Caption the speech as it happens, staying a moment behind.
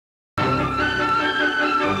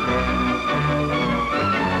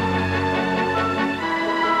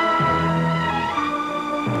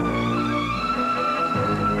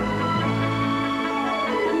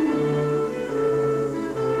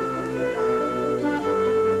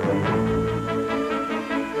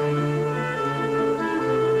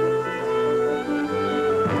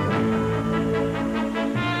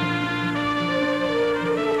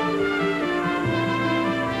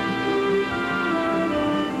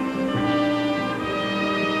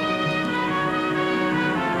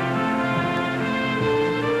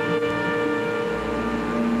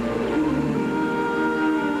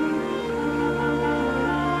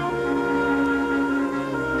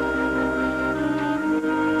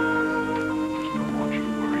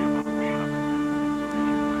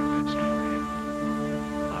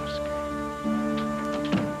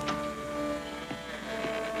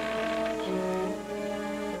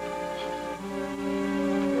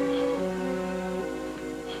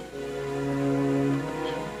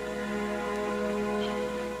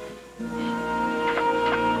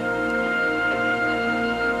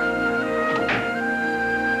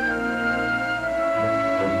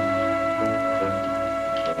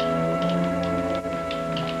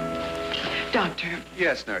Doctor.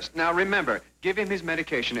 Yes, nurse. Now remember, give him his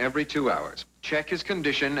medication every 2 hours. Check his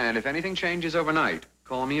condition, and if anything changes overnight,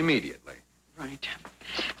 call me immediately. Right.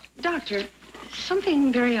 Doctor,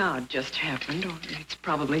 something very odd just happened, or it's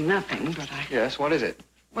probably nothing, but I... Yes, what is it?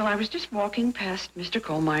 Well, I was just walking past Mr.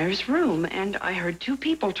 Kohlmeyer's room, and I heard two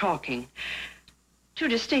people talking. Two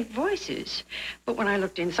distinct voices. But when I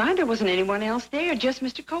looked inside, there wasn't anyone else there, just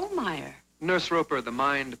Mr. Kohlmeyer. Nurse Roper, the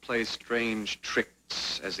mind plays strange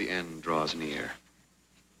tricks as the end draws near.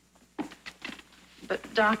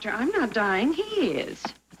 But, Doctor, I'm not dying. He is.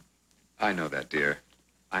 I know that, dear.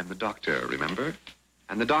 I'm the doctor, remember?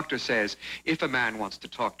 And the doctor says, if a man wants to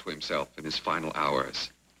talk to himself in his final hours,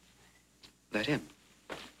 let him.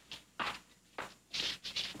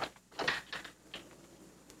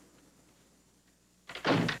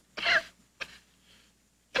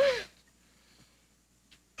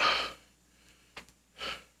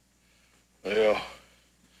 Leo,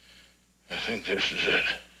 I think this is it.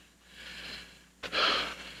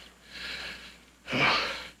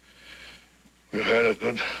 We've had a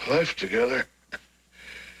good life together.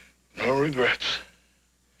 No regrets.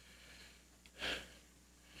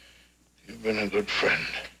 You've been a good friend.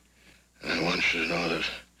 And I want you to know that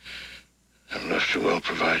I've left you well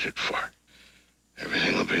provided for.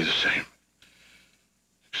 Everything will be the same.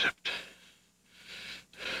 Except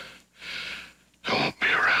I won't be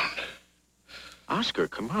around. Oscar,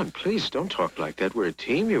 come on, please, don't talk like that. We're a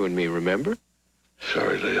team, you and me, remember?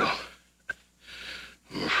 Sorry, Leo.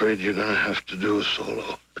 I'm afraid you're gonna have to do a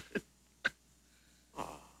solo.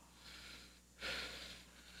 Oh.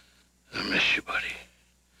 I miss you, buddy.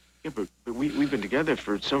 Yeah, but we've been together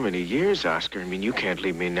for so many years, Oscar. I mean, you can't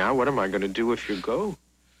leave me now. What am I gonna do if you go?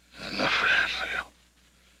 Enough of that, Leo.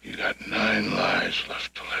 You got 9 lives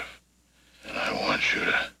left to live. And I want you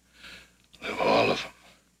to live all of them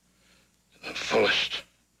to the fullest.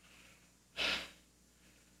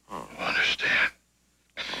 Oh. You understand?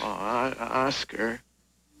 Oh, Oscar.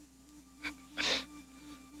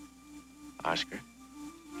 Oscar.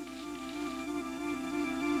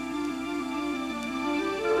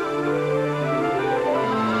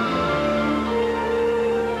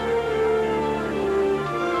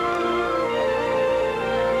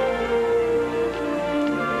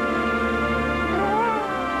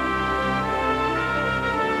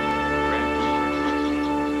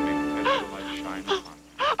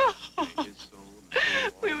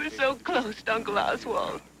 We were so close, Uncle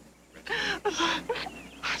Oswald.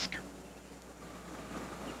 Oscar.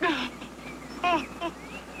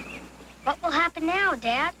 What will happen now,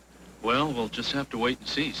 Dad? Well, we'll just have to wait and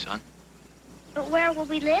see, son. But where will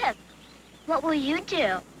we live? What will you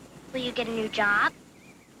do? Will you get a new job?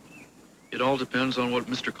 It all depends on what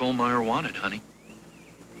Mr. Kohlmeyer wanted, honey.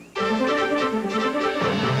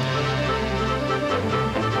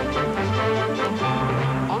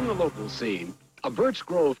 On the local scene, a Birch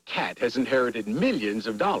Grove cat has inherited millions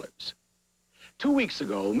of dollars. 2 weeks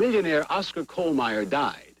ago, millionaire Oscar Kohlmeyer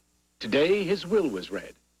died. Today, his will was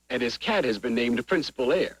read, and his cat has been named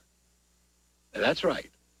principal heir. That's right,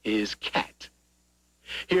 his cat.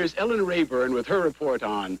 Here's Ellen Rayburn with her report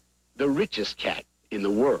on the richest cat in the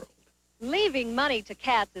world. Leaving money to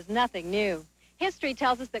cats is nothing new. History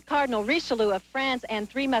tells us that Cardinal Richelieu of France and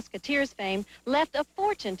Three Musketeers fame left a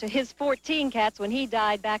fortune to his 14 cats when he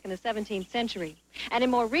died back in the 17th century. And in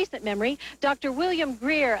more recent memory, Dr. William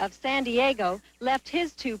Greer of San Diego left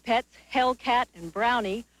his 2 pets, Hellcat and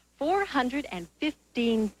Brownie,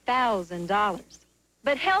 $415,000.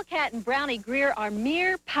 But Hellcat and Brownie Greer are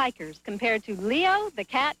mere pikers compared to Leo the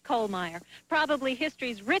Cat Kohlmeyer, probably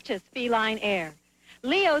history's richest feline heir.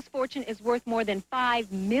 Leo's fortune is worth more than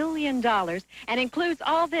 $5 million and includes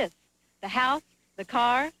all this: the house, the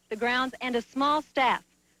car, the grounds, and a small staff.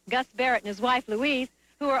 Gus Barrett and his wife, Louise,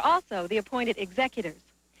 who are also the appointed executors.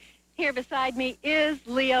 Here beside me is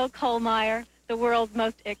Leo Kohlmeyer, the world's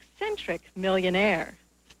most eccentric millionaire.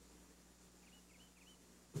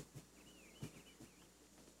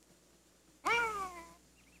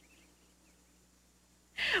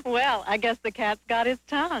 Well, I guess the cat's got his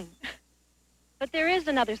tongue. But there is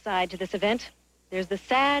another side to this event. There's the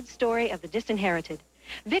sad story of the disinherited.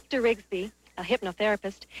 Victor Rigsby, a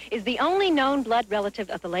hypnotherapist, is the only known blood relative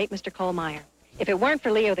of the late Mr. Kohlmeyer. If it weren't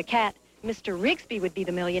for Leo the cat, Mr. Rigsby would be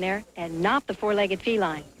the millionaire and not the 4-legged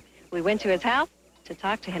feline. We went to his house to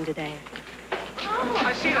talk to him today.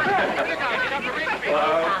 I see that.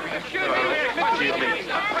 Excuse me.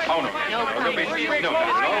 Oh, no. No problem.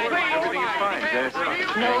 Everything is fine.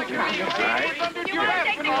 No problem.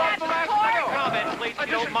 All right. comment, please, if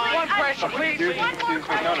you don't mind. One question, please.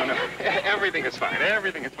 No. Everything is fine.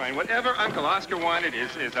 Everything is fine. Whatever Uncle Oscar wanted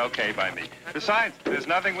is okay by me. Besides, there's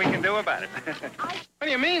nothing we can do about it. What do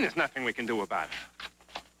you mean there's nothing we can do about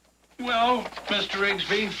it? Well, Mr.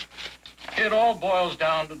 Rigsby, it all boils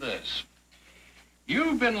down to this.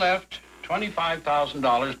 You've been left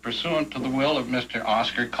 $25,000 pursuant to the will of Mr.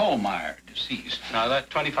 Oscar Kohlmeyer, deceased. Now, that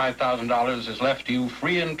 $25,000 is left to you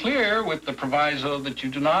free and clear with the proviso that you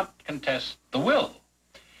do not contest the will,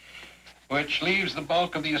 which leaves the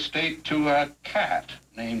bulk of the estate to a cat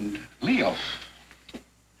named Leo.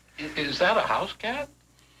 Is that a house cat?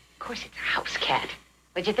 Of course it's a house cat.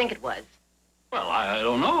 What'd you think it was? Well, I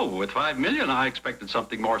don't know. With $5 million, I expected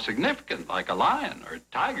something more significant, like a lion or a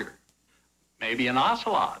tiger. Maybe an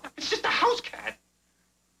ocelot. It's just a house cat.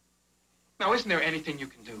 Now, isn't there anything you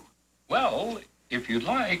can do? Well, if you'd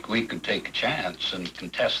like, we could take a chance and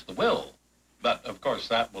contest the will. But, of course,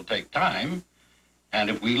 that will take time. And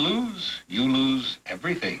if we lose, you lose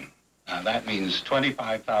everything. Now, that means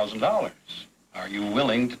 $25,000. Are you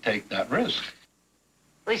willing to take that risk?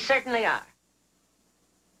 We certainly are.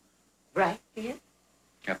 Right, Ian?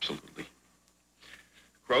 Absolutely.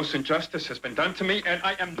 Gross injustice has been done to me, and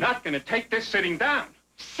I am not going to take this sitting down.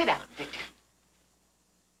 Sit down, Victor.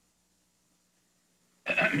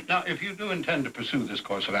 Now, if you do intend to pursue this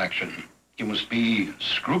course of action, you must be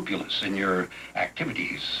scrupulous in your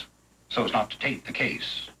activities so as not to taint the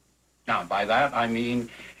case. Now, by that, I mean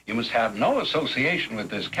you must have no association with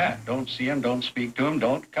this cat. Don't see him, don't speak to him,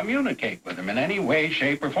 don't communicate with him in any way,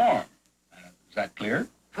 shape, or form. Is that clear?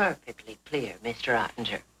 Perfectly clear, Mr.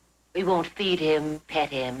 Ottinger. We won't feed him, pet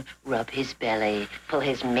him, rub his belly, pull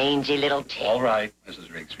his mangy little tail. All right, Mrs.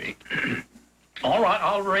 Rigsby. All right,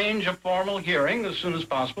 I'll arrange a formal hearing as soon as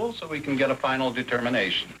possible so we can get a final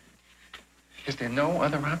determination. Is there no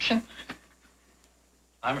other option?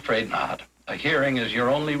 I'm afraid not. A hearing is your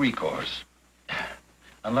only recourse.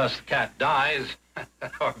 Unless the cat dies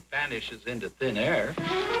or vanishes into thin air.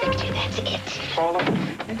 Victor, that's it. Paula,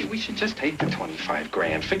 maybe we should just take the 25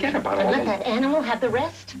 grand. Forget about all And let that animal have the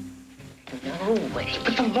rest? No way.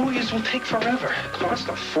 But the lawyers will take forever. It costs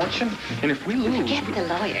a fortune. And if we lose... Forget the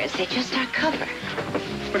lawyers. They're just our cover.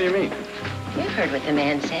 What do you mean? You've heard what the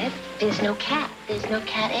man said. There's no cat. There's no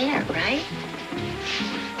cat air, right?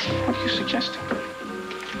 What are you suggesting?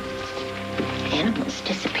 Animals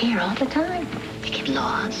disappear all the time. They get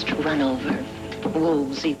lost, run over.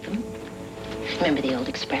 Wolves eat them. Remember the old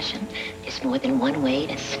expression? There's more than one way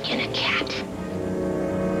to skin a cat.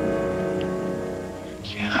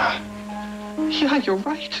 Yeah, you're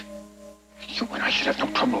right. You and I should have no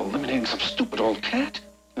trouble eliminating some stupid old cat.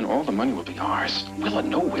 And all the money will be ours. Will or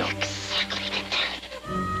no will. Exactly, Victor.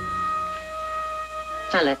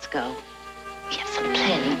 Now let's go. We have some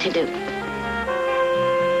planning to do.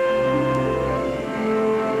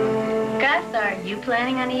 Gus, are you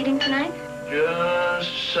planning on eating tonight? Just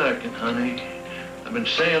a second, honey. I've been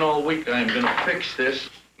saying all week I'm gonna fix this.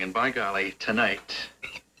 And by golly, tonight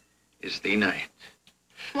is the night.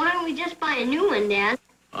 Why don't we just buy a new one, Dad?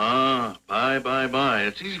 Bye.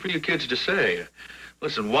 It's easy for you kids to say.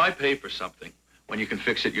 Listen, why pay for something when you can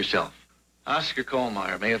fix it yourself? Oscar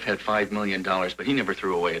Kohlmeyer may have had $5 million, but he never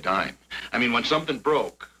threw away a dime. I mean, when something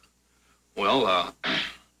broke, well,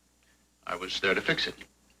 I was there to fix it.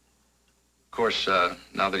 Of course,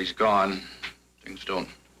 now that he's gone, things don't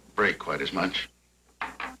break quite as much.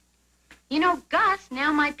 You know, Gus,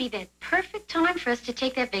 now might be the perfect time for us to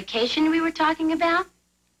take that vacation we were talking about.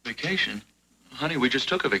 Vacation? Honey, we just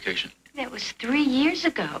took a vacation. That was 3 years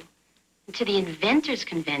ago. To the Inventors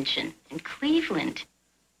Convention in Cleveland.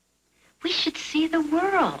 We should see the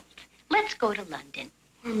world. Let's go to London.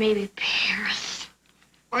 Or maybe Paris.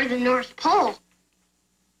 Or the North Pole.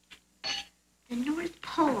 The North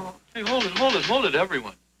Pole. Hey, hold it,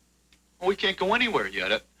 everyone. Well, we can't go anywhere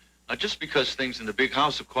yet. Just because things in the big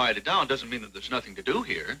house have quieted down doesn't mean that there's nothing to do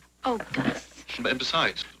here. Oh, Gus. And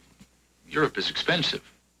besides, Europe is expensive.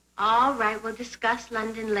 All right, we'll discuss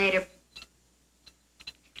London later.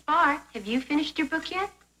 Bart, have you finished your book yet?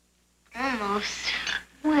 Almost.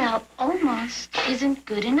 Well, almost isn't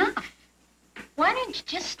good enough. Why don't you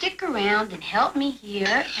just stick around and help me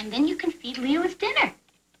here, and then you can feed Leo his dinner.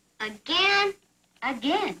 Again?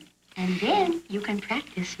 Again. And then you can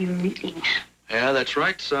practice your reading. Yeah, that's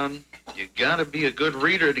right, son. You gotta be a good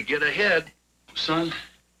reader to get ahead. Son,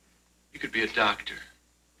 you could be a doctor,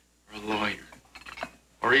 or a lawyer,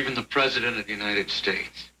 or even the president of the United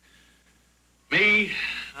States. Me,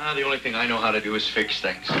 the only thing I know how to do is fix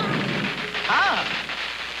things.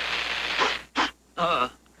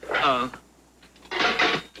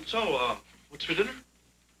 So, what's for dinner?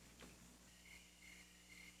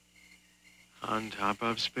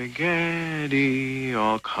 lump of spaghetti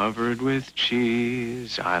all covered with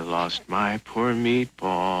cheese. I lost my poor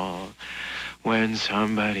meatball when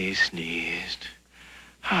somebody sneezed.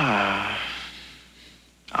 Ah.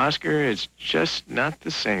 Oscar, it's just not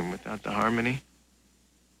the same without the harmony.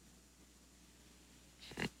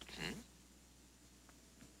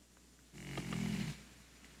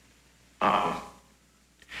 Uh-oh.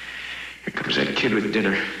 Here comes that kid with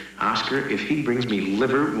dinner. Oscar, if he brings me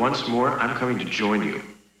liver once more, I'm coming to join you.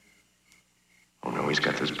 Oh, no, he's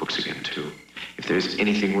got those books again, too. If there's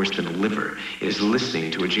anything worse than liver, it is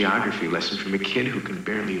listening to a geography lesson from a kid who can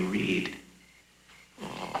barely read.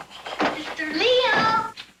 Oh. Mr.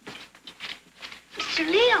 Leo! Mr.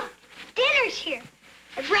 Leo, dinner's here.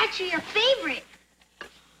 I brought you your favorite.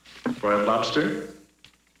 Broiled lobster?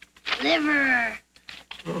 Liver.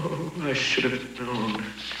 Oh, I should have known.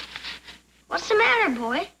 What's the matter,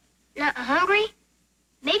 boy? Not hungry?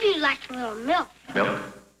 Maybe you'd like a little milk. Milk?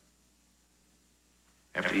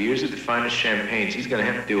 After years of the finest champagnes, he's going to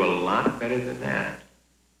have to do a lot better than that.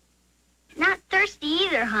 Not thirsty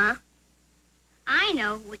either, huh? I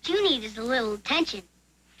know. What you need is a little attention.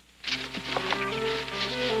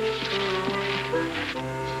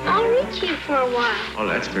 I'll reach you for a while. Oh,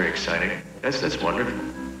 that's very exciting. That's wonderful.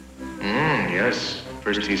 Yes.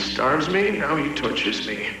 First he starves me, now he tortures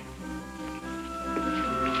me.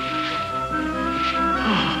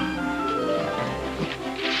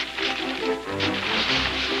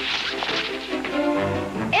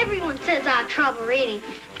 Everyone says I have trouble reading,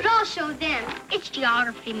 but I'll show them. It's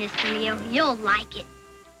geography, Mr. Leo. You'll like it.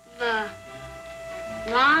 The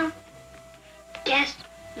longest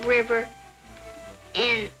river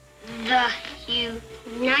in the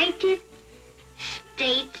United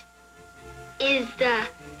States is the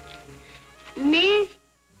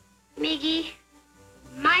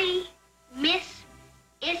mighty Mississippi.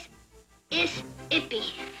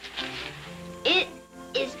 It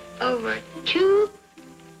is over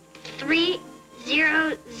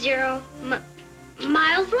 2,300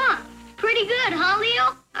 miles long. Pretty good, huh,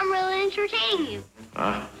 Leo? I'm really entertaining you.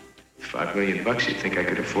 $5 million, you'd think I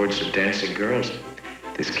could afford some dancing girls.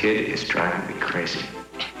 This kid is driving me crazy.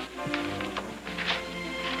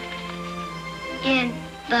 In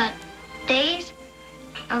the days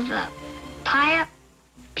of the pioneers,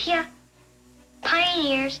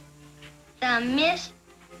 the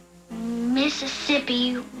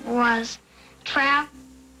Mississippi was traveled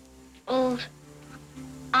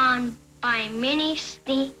on by many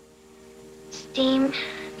steam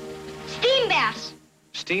baths.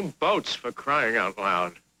 Steamboats, for crying out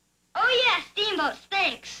loud. Oh, yeah, steamboats,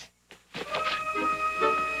 thanks.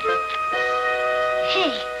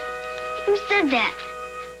 Hey, who said that?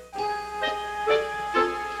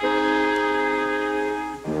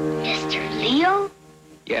 Mr. Leo?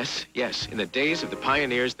 Yes. In the days of the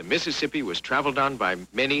pioneers, the Mississippi was traveled on by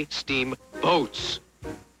many steamboats.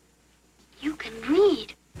 You can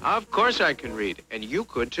read. Of course I can read, and you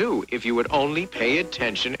could too, if you would only pay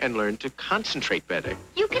attention and learn to concentrate better.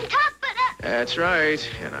 You can talk, but... That's right,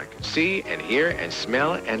 and I can see and hear and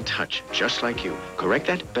smell and touch, just like you. Correct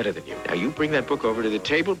that better than you. Now you bring that book over to the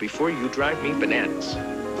table before you drive me bananas.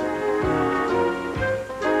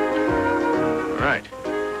 All right.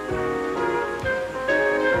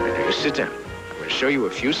 Now you sit down. I'm going to show you a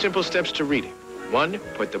few simple steps to reading. 1,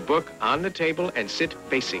 put the book on the table and sit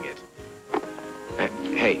facing it.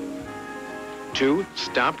 Hey. 2,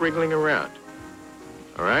 stop wriggling around.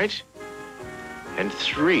 All right? And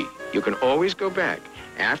 3, you can always go back.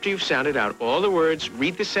 After you've sounded out all the words,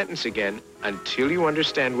 read the sentence again until you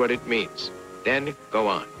understand what it means. Then go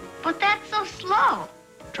on. But that's so slow.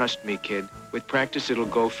 Trust me, kid. With practice, it'll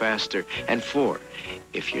go faster. And 4,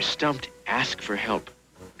 if you're stumped, ask for help.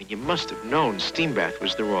 I mean, you must have known steam bath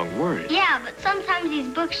was the wrong word. Yeah, but sometimes these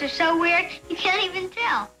books are so weird, you can't even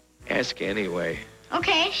tell. Ask anyway.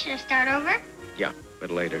 Okay, should I start over? Yeah,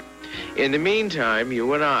 but later. In the meantime,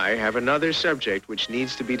 you and I have another subject which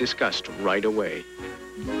needs to be discussed right away.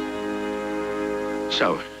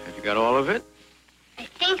 So, have you got all of it? I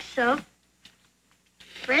think so.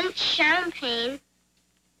 French champagne,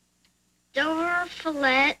 Dover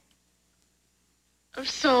fillet of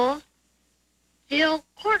sole, veal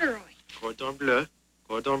corduroy. Cordon bleu.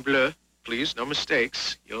 Cordon bleu. Please, no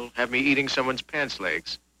mistakes. You'll have me eating someone's pants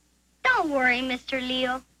legs. Don't worry, Mr.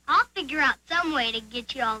 Leo. I'll figure out some way to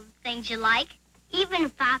get you all the things you like, even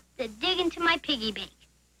if I have to dig into my piggy bank.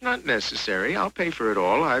 Not necessary. I'll pay for it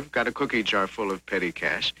all. I've got a cookie jar full of petty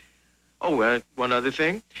cash. Oh, one other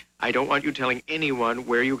thing. I don't want you telling anyone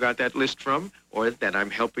where you got that list from, or that I'm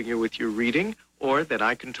helping you with your reading, or that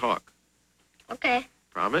I can talk. Okay.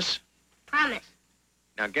 Promise? Promise.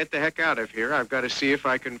 Now get the heck out of here. I've got to see if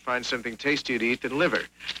I can find something tastier to eat than liver,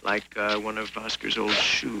 like one of Oscar's old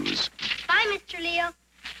shoes. Bye, Mr. Leo.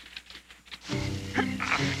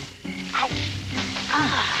 Ow.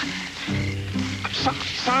 Ah. I'm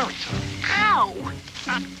sorry. Ow!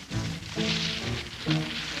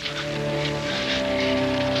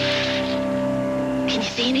 Can you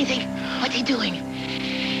see anything? What's he doing?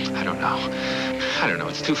 I don't know.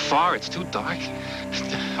 It's too far. It's too dark.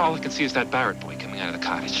 All I can see is that Barrett boy coming out of the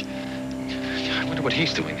cottage. I wonder what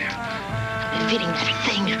he's doing there. They're feeding that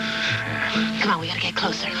thing. Come on, we gotta get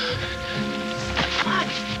closer. Come on.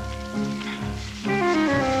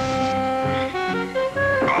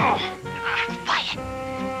 Quiet.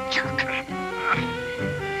 Jerk.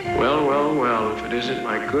 Well, if it isn't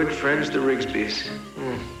my good friends, the Rigsbys.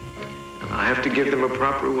 I have to give them a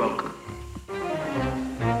proper welcome.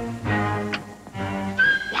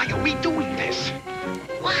 Why are we doing this?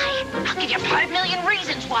 Why? I'll give you 5 million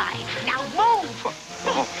reasons why. Now move!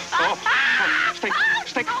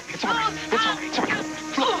 Stay. It's all right.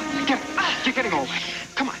 Look, you're getting all wet.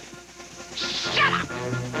 Come on. Shut up!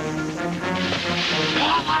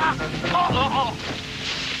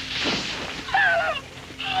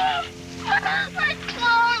 My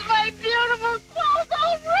clothes, my beautiful clothes,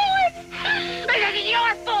 all ruined! It's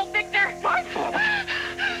your fault, Victor! My fault?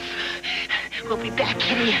 We'll be back,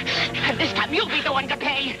 Kitty. And this time you'll be the one to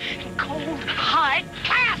pay. In cold, hard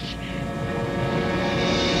cash!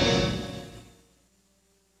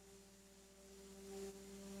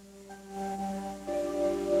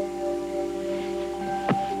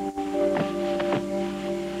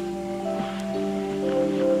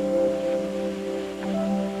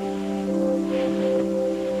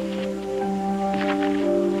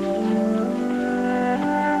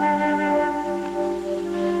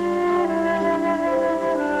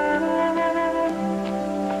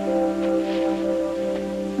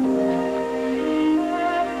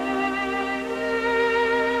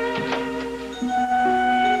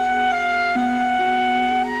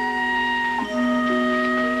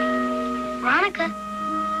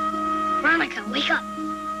 Veronica, wake up.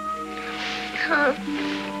 Huh?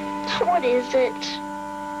 What is it?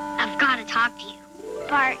 I've got to talk to you.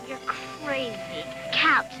 Bart, you're crazy.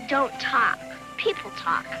 Cats don't talk. People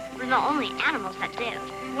talk. We're the only animals that do.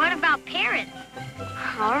 What about parrots?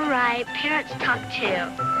 All right, parrots talk too,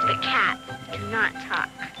 but cats do not talk.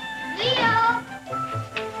 Leo!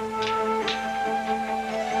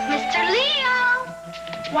 Mr. Leo!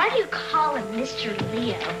 Why do you call him Mr.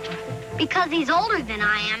 Leo? Because he's older than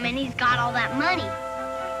I am and he's got all that money.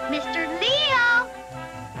 Mr. Leo!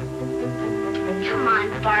 Come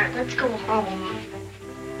on, Bart, let's go home.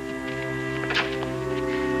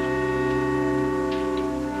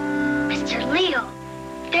 Mr. Leo,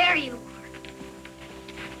 there you are.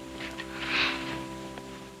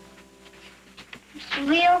 Mr.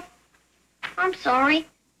 Leo, I'm sorry.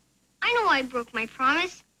 I know I broke my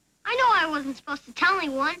promise. I know I wasn't supposed to tell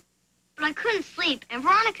anyone, but I couldn't sleep, and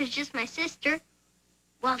Veronica's just my sister.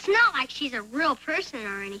 Well, it's not like she's a real person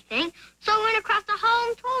or anything, so I went across the hall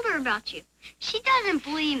and told her about you. She doesn't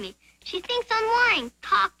believe me. She thinks I'm lying.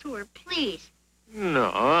 Talk to her, please.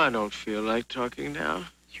 No, I don't feel like talking now.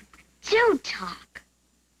 Do talk.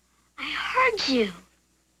 I heard you.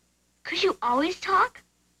 Could you always talk?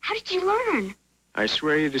 How did you learn? I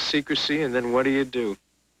swear you to secrecy, and then what do?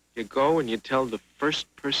 You go and you tell the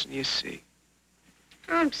first person you see.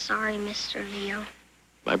 I'm sorry, Mr. Leo.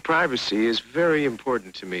 My privacy is very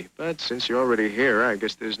important to me, but since you're already here, I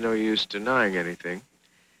guess there's no use denying anything.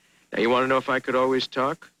 Now, you want to know if I could always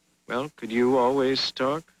talk? Well, could you always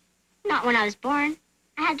talk? Not when I was born.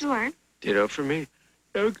 I had to learn. Ditto for me.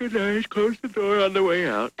 Oh, good night. Close the door on the way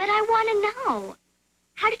out. But I want to know.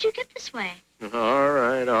 How did you get this way? All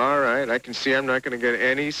right. I can see I'm not going to get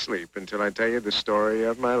any sleep until I tell you the story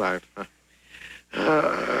of my life.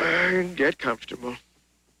 Get comfortable.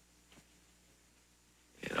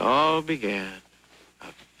 It all began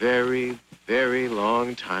a very, very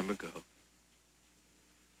long time ago.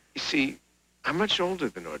 You see, I'm much older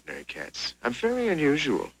than ordinary cats. I'm very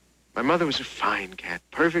unusual. My mother was a fine cat,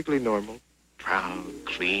 perfectly normal, proud,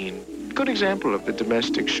 clean, good example of the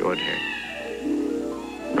domestic short hair.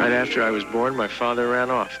 Right after I was born, my father ran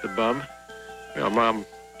off, the bum. Well, Mom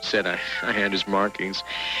said I had his markings.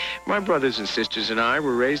 My brothers and sisters and I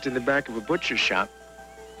were raised in the back of a butcher shop.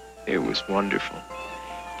 It was wonderful.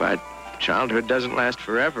 But childhood doesn't last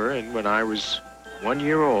forever, and when I was 1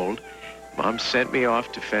 year old, Mom sent me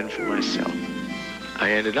off to fend for myself.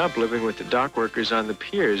 I ended up living with the dock workers on the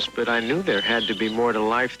piers, but I knew there had to be more to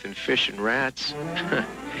life than fish and rats.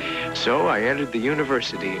 So I entered the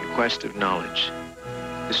university in quest of knowledge.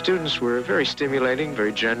 The students were very stimulating,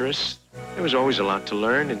 very generous. There was always a lot to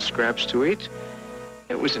learn and scraps to eat.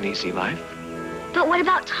 It was an easy life. But what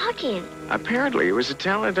about talking? Apparently, it was a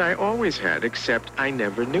talent I always had, except I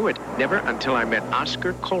never knew it. Never until I met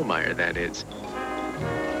Oscar Kohlmeyer, that is.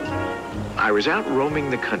 I was out roaming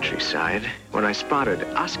the countryside when I spotted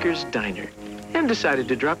Oscar's Diner and decided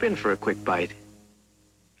to drop in for a quick bite.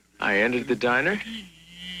 I entered the diner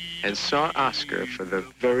and saw Oscar for the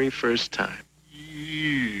very first time.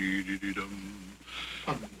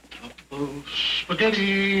 On top of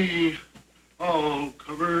spaghetti, all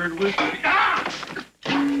covered with... Ah!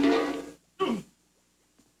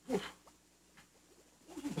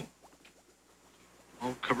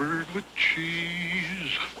 All covered with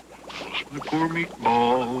cheese. Lost my poor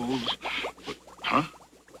meatballs. But, huh?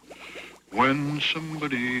 When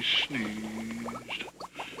somebody sneezed,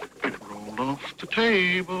 it rolled off the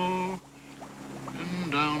table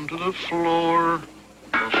and down to the floor.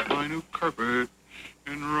 Lost my new carpet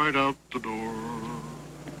and right out the door.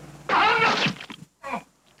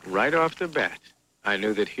 Right off the bat, I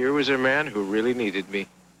knew that here was a man who really needed me.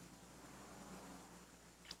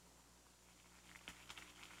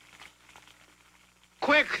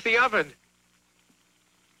 Quick, the oven!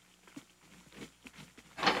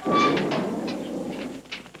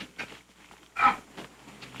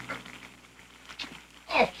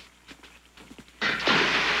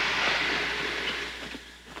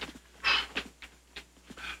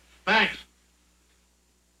 Thanks.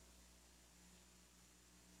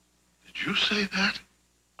 Did you say that?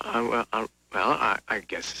 I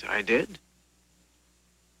guess I did.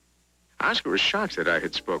 Oscar was shocked that I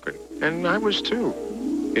had spoken, and I was too.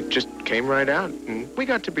 It just came right out, and we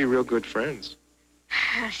got to be real good friends.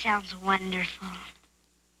 Sounds wonderful.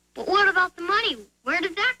 But what about the money? Where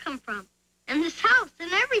did that come from? And this house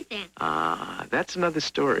and everything. That's another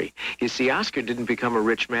story. You see, Oscar didn't become a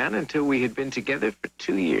rich man until we had been together for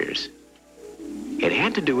 2 years. It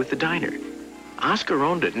had to do with the diner. Oscar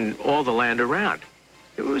owned it and all the land around.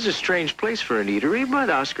 It was a strange place for an eatery, but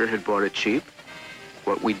Oscar had bought it cheap.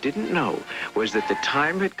 What we didn't know was that the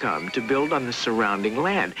time had come to build on the surrounding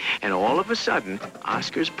land, and all of a sudden,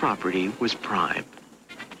 Oscar's property was prime.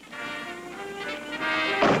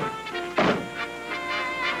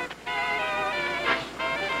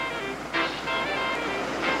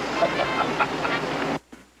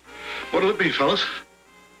 What'll it be, fellas?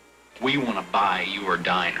 We want to buy your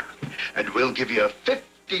diner. And we'll give you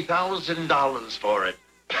 $50,000 for it.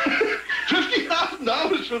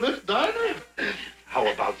 $50,000 for this diner? How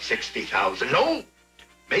about 60,000? No,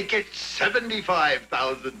 make it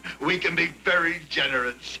 75,000. We can be very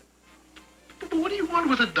generous. But what do you want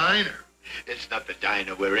with a diner? It's not the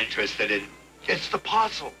diner we're interested in. It's the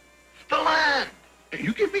parcel, the land. Hey,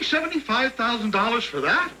 you give me $75,000 for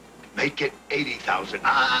that? Make it 80,000.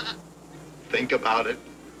 Think about it.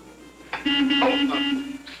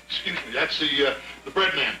 Excuse me, that's the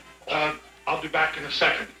bread man. I'll be back in a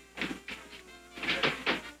second.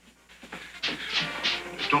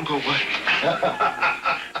 Just don't go away.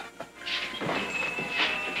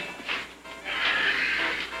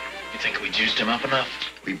 You think we juiced him up enough?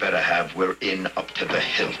 We better have. We're in up to the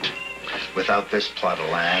hilt. Without this plot of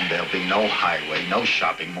land, there'll be no highway, no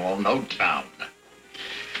shopping mall, no town.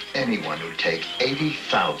 Anyone who takes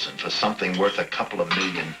 80,000 for something worth a couple of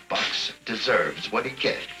 $1,000,000 deserves what he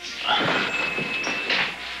gets.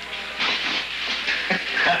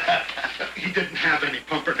 He didn't have any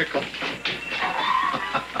pumpernickel.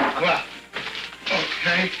 Well,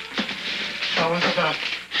 okay. Tell us about...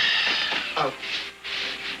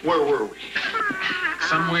 where were we?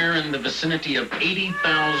 Somewhere in the vicinity of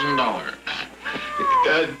 $80,000.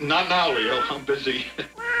 Not now, Leo. I'm busy.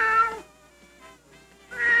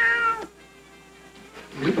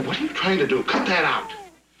 What are you trying to do? Cut that out.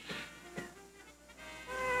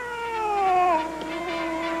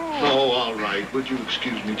 Oh, all right. Would you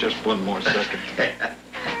excuse me just one more second?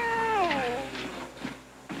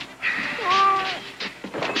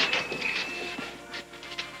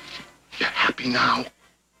 You happy now?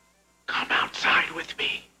 Come outside with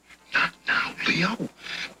me. Not now, Leo.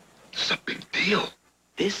 This is a big deal.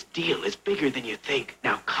 This deal is bigger than you think.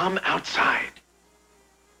 Now come outside.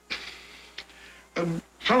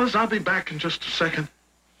 Fellas, I'll be back in just a second.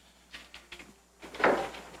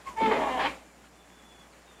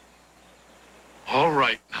 All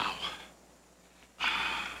right now.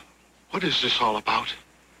 What is this all about?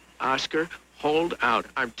 Oscar, hold out.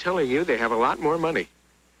 I'm telling you, they have a lot more money.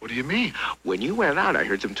 What do you mean? When you went out, I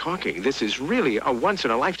heard them talking. This is really a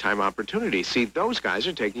once-in-a-lifetime opportunity. See, those guys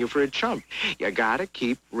are taking you for a chump. You gotta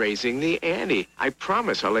keep raising the ante. I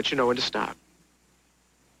promise I'll let you know when to stop.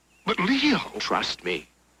 But, Leo... Trust me.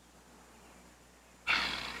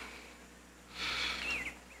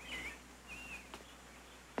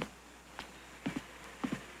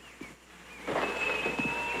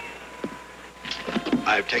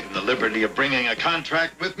 I've taken the liberty of bringing a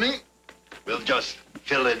contract with me. We'll just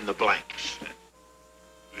fill in the blanks.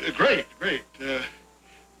 Great.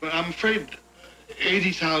 But I'm afraid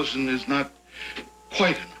 80,000 is not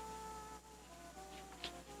quite enough.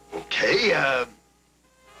 Okay,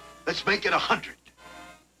 let's make it 100.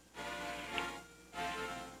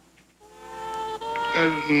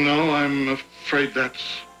 No, I'm afraid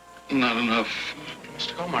that's not enough.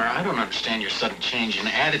 Mr. Kohlmeyer, I don't understand your sudden change in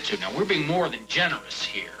attitude. Now, we're being more than generous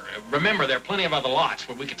here. Remember, there are plenty of other lots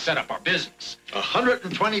where we could set up our business.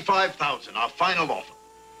 125,000, our final offer.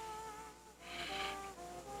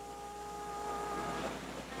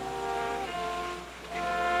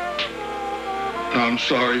 I'm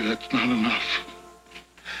sorry, that's not enough.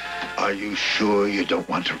 Are you sure you don't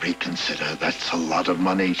want to reconsider? That's a lot of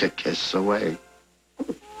money to kiss away.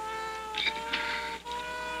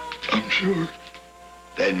 I'm sure.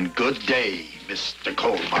 Then good day, Mr.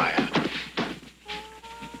 Kohlmeyer.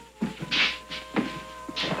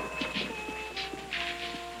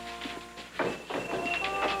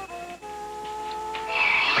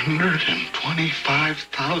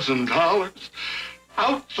 $125,000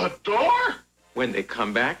 out the door? When they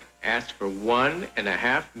come back, ask for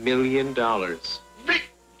 $1.5 million. Vic,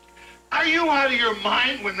 are you out of your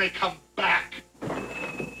mind when they come back?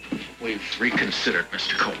 We've reconsidered,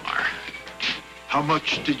 Mr. Kohlmeyer. How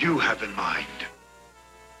much did you have in mind?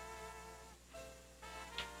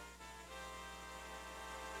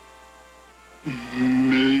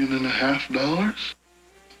 $1.5 million?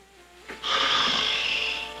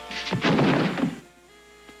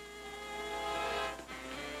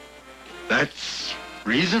 That's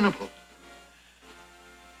reasonable.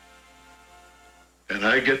 And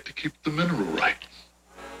I get to keep the mineral rights.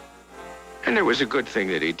 And it was a good thing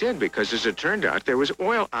that he did, because as it turned out, there was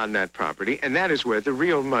oil on that property, and that is where the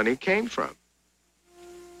real money came from.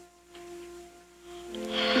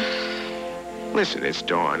 Listen, it's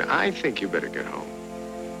dawn. I think you better get home.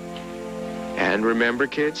 And remember,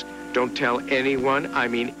 kids, don't tell anyone, I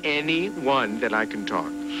mean anyone, that I can talk.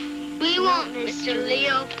 We won't, Mr.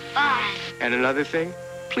 Leo. Bye. And another thing,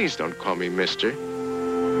 please don't call me mister.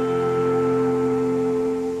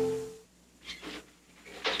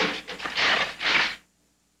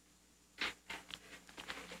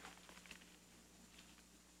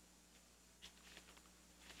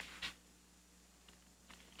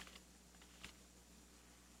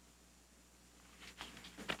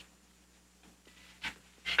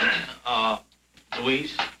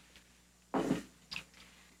 Louise?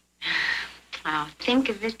 Oh, think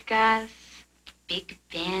of it, Gus. Big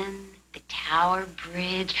Ben, the Tower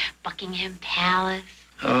Bridge, Buckingham Palace.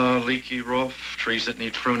 Leaky roof, trees that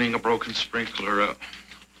need pruning, a broken sprinkler.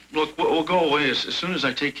 Look, we'll go away as soon as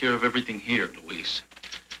I take care of everything here, Louise.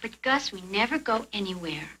 But, Gus, we never go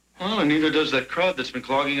anywhere. Well, and neither does that crowd that's been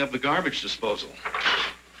clogging up the garbage disposal.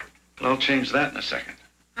 But I'll change that in a second.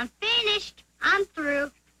 I'm finished. I'm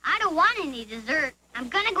through. I don't want any dessert. I'm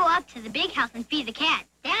gonna go up to the big house and feed the cat.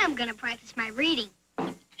 Then I'm gonna practice my reading.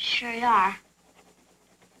 Sure you are.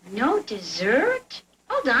 No dessert?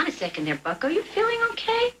 Hold on a second there, Buck. Are you feeling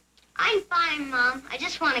okay? I'm fine, Mom. I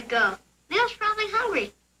just want to go. Leo's probably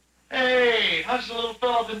hungry. Hey, how's the little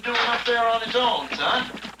fellow been doing up there on his own, son?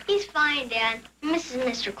 He's fine, Dad. This is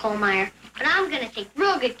Mr. Kohlmeyer. But I'm gonna take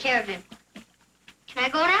real good care of him. Can I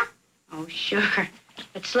go now? Oh, sure.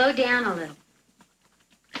 But slow down a little.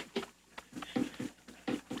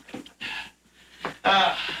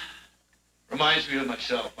 Reminds me of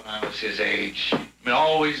myself when I was his age. I mean,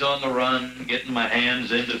 always on the run, getting my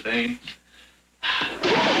hands into things.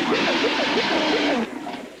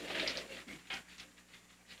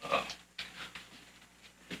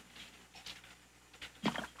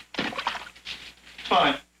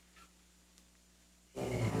 Fine.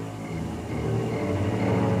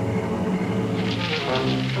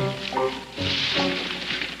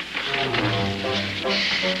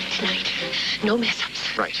 Tonight, no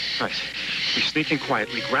mess-ups. Right. We sneak in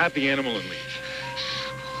quietly, grab the animal, and leave.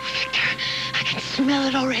 Victor, I can smell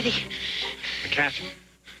it already. The cat?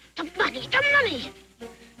 The money!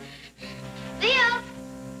 Leo!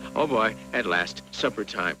 Oh, boy, at last, supper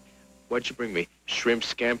time. What'd you bring me? Shrimp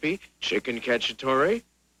scampi? Chicken cacciatore?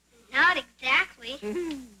 Not exactly.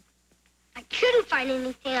 I couldn't find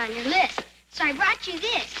anything on your list, so I brought you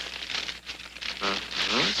this.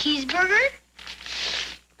 Cheeseburger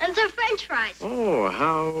and some French fries. Oh,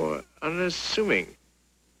 how unassuming.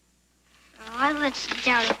 Oh, I let you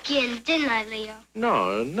down again, didn't I, Leo?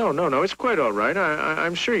 No. It's quite all right.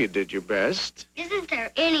 I'm sure you did your best. Isn't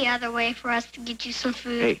there any other way for us to get you some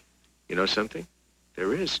food? Hey, you know something?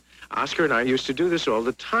 There is. Oscar and I used to do this all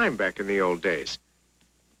the time back in the old days.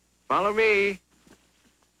 Follow me.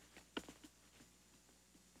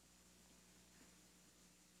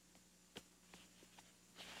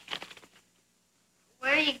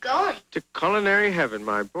 Where are you going? To culinary heaven,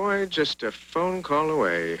 my boy. Just a phone call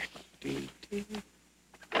away.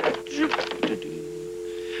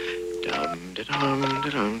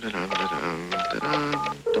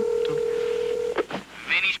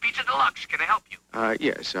 Manny's Pizza Deluxe. Can I help you?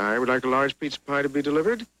 Yes, I would like a large pizza pie to be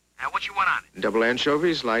delivered. What you want on it? Double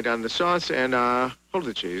anchovies, light on the sauce, and, hold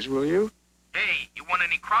the cheese, will you? Hey, you want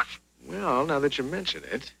any crust? Well, now that you mention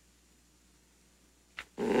it.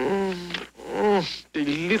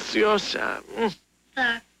 Deliciosa.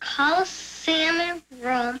 The Coliseum in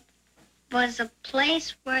Rome was a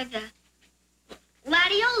place where the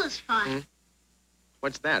gladiolas fought.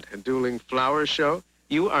 What's that, a dueling flower show?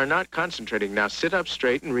 You are not concentrating. Now sit up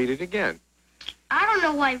straight and read it again. I don't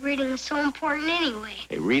know why reading is so important anyway.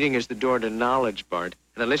 Hey, reading is the door to knowledge, Bart.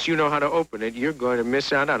 And unless you know how to open it, you're going to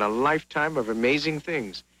miss out on a lifetime of amazing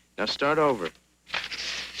things. Now start over.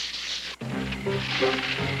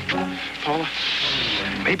 Paula,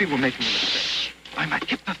 maybe we're making a mistake. I'm a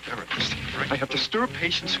hypnotherapist. I have to stir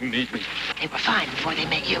patients who need me. They were fine before they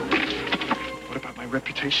met you. What about my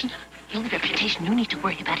reputation? The only reputation you need to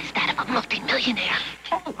worry about is that of a multi-millionaire.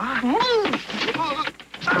 Paula! Move!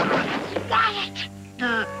 Quiet!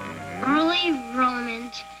 The early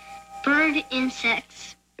Romans burned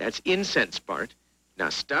insects. That's incense, Bart. Now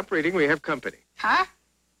stop reading. We have company. Huh?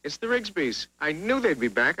 It's the Rigsbys. I knew they'd be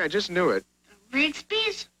back. I just knew it. The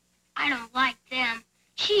Rigsbys? I don't like them.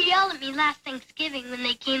 She yelled at me last Thanksgiving when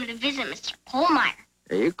they came to visit Mr. Kohlmeyer.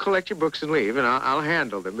 Hey, you collect your books and leave, and I'll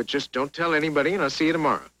handle them. But just don't tell anybody, and I'll see you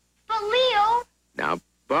tomorrow. But Leo... Now,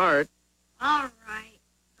 Bart. All right.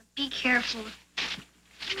 But be careful.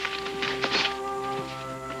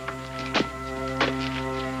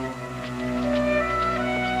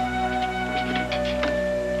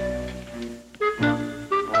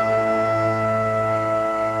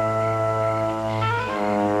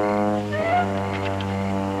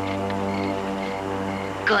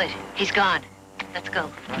 Good. He's gone. Let's go.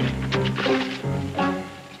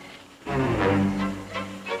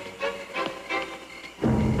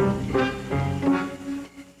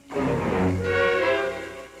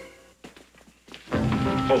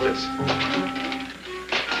 Hold this.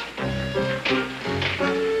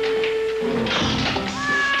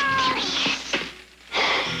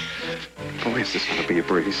 Boy, is this going to be a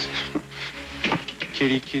breeze.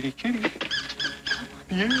 Kitty, kitty, kitty.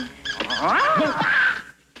 Yeah.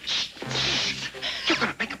 You're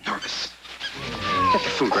going to make him nervous. Get the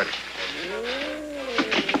food ready.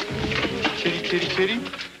 Kitty, kitty, kitty.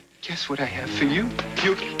 Guess what I have for you?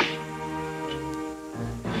 You...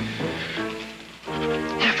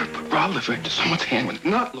 Never put raw liver into someone's hand when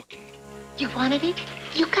they're not looking. You wanted it?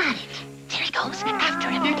 You got it. There he goes. After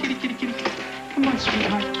him. Yeah, kitty, kitty, kitty. Come on,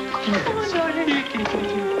 sweetheart. Come on, darling. Yeah, kitty, kitty,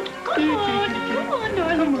 kitty. Come on,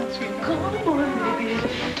 darling. Come on, sweetheart. Come on, baby.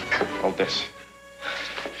 Hold this.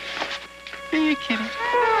 Hey, kitty.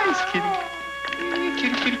 Nice kitty. Hey,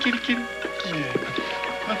 kitty, kitty, kitty, kitty.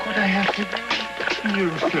 Yeah. Look what I have for you.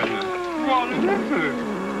 You're gonna run over.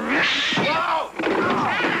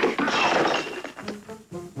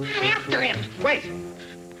 After him. Wait.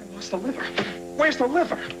 I lost the liver. Where's the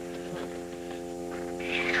liver?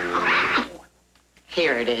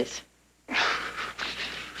 Here it is.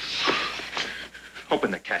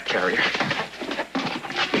 Open the cat carrier.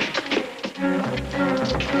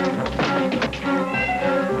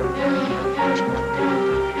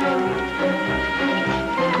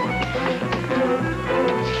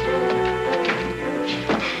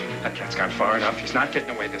 That cat's gone far enough. He's not getting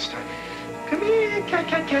away this time. Come here, cat,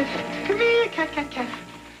 cat, cat. Come here, cat, cat, cat.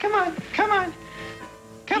 Come on, come on.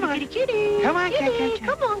 Come on. Kitty, kitty. Come on, kitty. cat, cat, cat.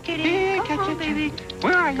 Come on, kitty. Here, Come cat, on, cat, baby. cat.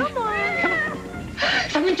 Where are you? Come on. Come on.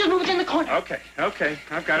 Something just moved in the corner. Okay, okay.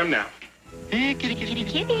 I've got him now. Here, kitty, kitty,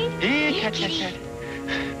 kitty. Kitty. Here, Here, cat, cat, kitty. cat.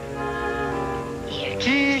 Here,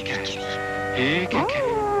 Here, kitty. cat. Kitty. Here, cat, cat.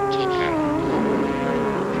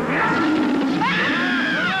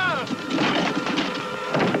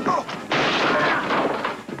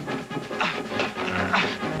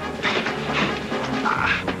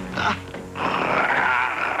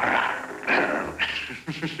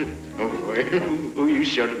 Oh, boy. Oh, you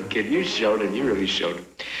showed him, kid. You showed him. You really showed him.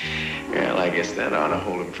 Well, I guess that ought to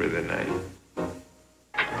hold him for the night.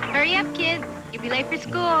 Hurry up, kids. You'll be late for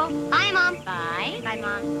school. Bye, Mom. Bye. Bye,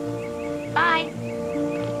 Mom. Bye.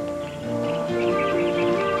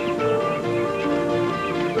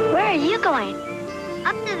 Where are you going?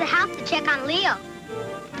 Up to the house to check on Leo.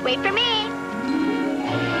 Wait for me.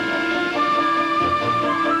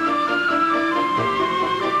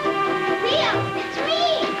 Leo, it's me.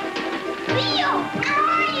 Leo, where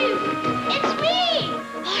are you? It's me.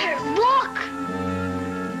 Here, look.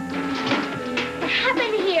 What happened?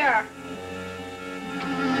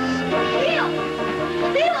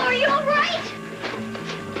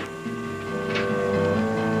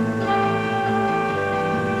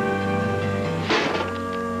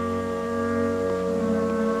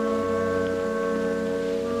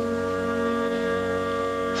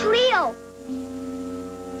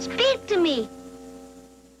 Speak to me.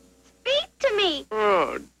 Speak to me.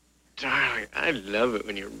 Oh, darling, I love it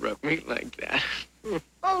when you rub me like that.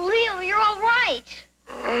 Oh, Leo, you're all right.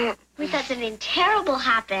 We thought something terrible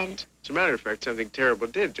happened. As a matter of fact, something terrible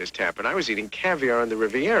did just happen. I was eating caviar on the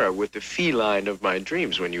Riviera with the feline of my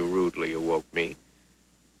dreams when you rudely awoke me.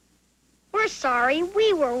 We're sorry.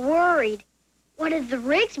 We were worried. What did the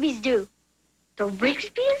Rigsbys do? The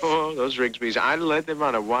Rigsbys? Oh, those Rigsbys. I led them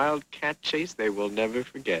on a wild cat chase they will never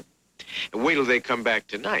forget. And wait till they come back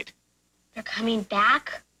tonight. They're coming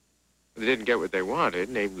back? They didn't get what they wanted,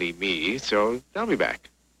 namely me, so they'll be back.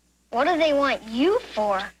 What do they want you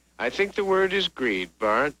for? I think the word is greed,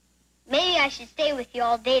 Bart. Maybe I should stay with you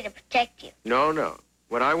all day to protect you. No, no.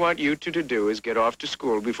 What I want you two to do is get off to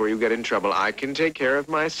school before you get in trouble. I can take care of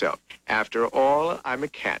myself. After all, I'm a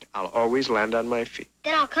cat. I'll always land on my feet.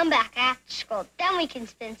 Then I'll come back after school. Then we can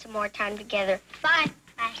spend some more time together. Bye.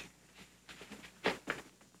 Bye.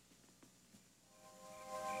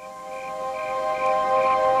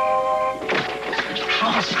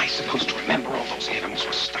 How was I supposed to remember all those animals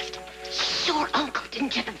were stuffed? Your uncle,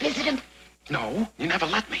 didn't you ever visit him? No, you never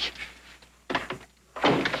let me.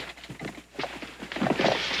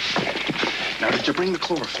 Now, did you bring the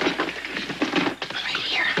chloroform? Right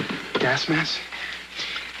here. Gas mask?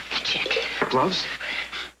 Check. Gloves?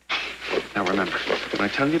 Now, remember, when I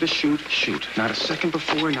tell you to shoot, shoot. Not a second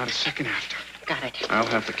before, not a second after. Got it. I'll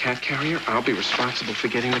have the cat carrier. I'll be responsible for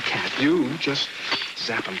getting the cat. You just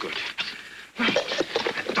zap him good. Right.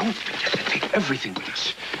 And don't forget to take everything with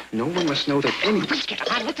us. No one must know that any... Let's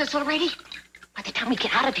get on with this already. By the time we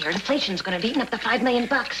get out of here, inflation's going to be eating up the $5 million.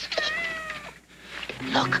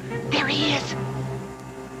 Look, there he is.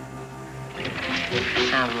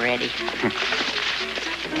 I'm ready.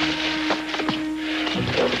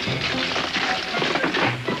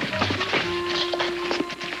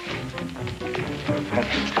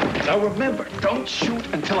 Now remember, don't shoot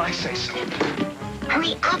until I say so.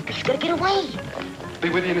 Hurry up, he's going to get away. Be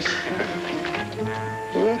with you in a second.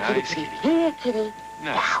 Here, Nice kitty. Here, kitty.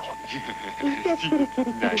 Nice.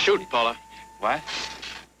 Shoot, Paula. What?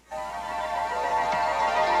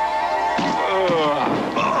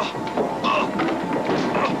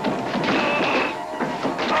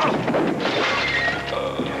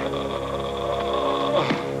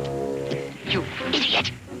 You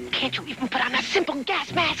idiot. Can't you even put on a simple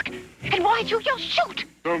gas mask? And why'd you yell shoot?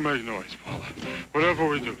 Don't make noise, Paula. Whatever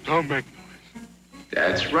we do, don't make noise.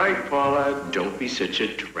 That's right, Paula. Don't be such a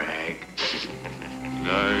drag.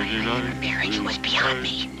 Barry, you must be on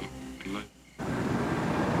me.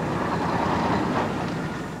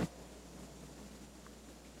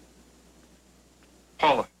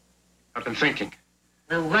 Paula, I've been thinking.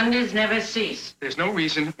 The wonders never cease. There's no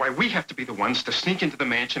reason why we have to be the ones to sneak into the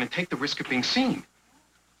mansion and take the risk of being seen.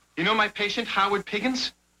 You know my patient, Howard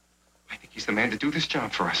Piggins? I think he's the man to do this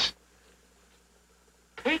job for us.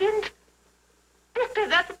 Piggins? Victor,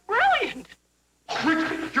 that's brilliant.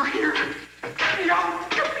 Rick, you're here. Get me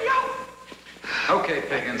out. Get me out. Okay,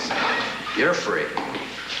 Piggins. You're free.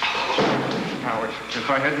 Howard, if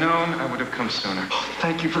I had known, I would have come sooner.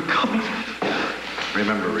 Thank you for coming.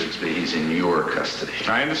 Remember, Rigsby, he's in your custody.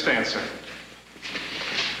 I understand, sir.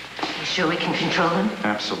 You sure we can control him?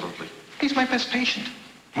 Absolutely. He's my best patient.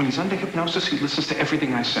 When he's under hypnosis, he listens to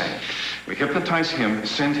everything I say. We hypnotize him and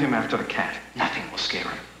send him after the cat. Nothing will scare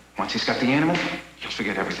him. Once he's got the animal, he'll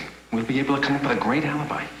forget everything. We'll be able to come up with a great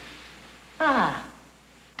alibi. Ah.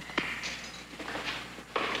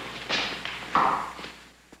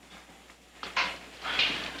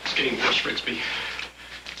 It's getting worse, Rigsby.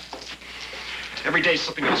 Every day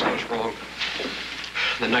something else goes wrong.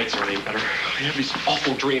 The nights aren't any better. I have these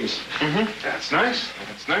awful dreams. That's nice.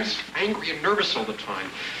 That's nice. Angry and nervous all the time.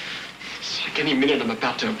 It's like any minute I'm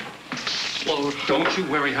about to explode. Don't you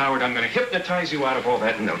worry, Howard. I'm going to hypnotize you out of all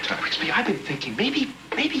that in no time. Rigsby, I've been thinking maybe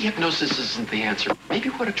hypnosis isn't the answer. Maybe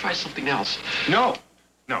we ought to try something else. No.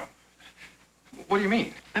 No. What do you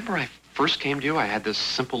mean? Remember I first came to you, I had this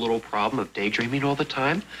simple little problem of daydreaming all the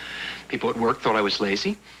time. People at work thought I was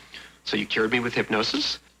lazy. So you cured me with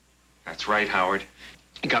hypnosis? That's right, Howard.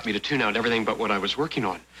 You got me to tune out everything but what I was working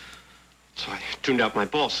on. So I tuned out my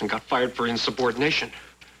boss and got fired for insubordination.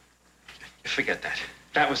 Forget that.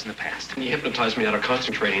 That was in the past. And you hypnotized me out of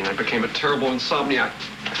concentrating. I became a terrible insomniac.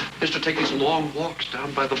 I used to take these long walks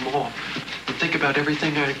down by the mall and think about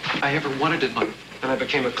everything I ever wanted in life. And I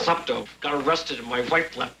became a klepto. Got arrested and my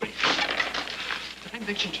wife left me. Did I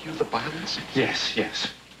mention to you the violence? Yes, yes.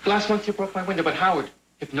 Last month you broke my window, but Howard,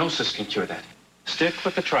 hypnosis can cure that. Stick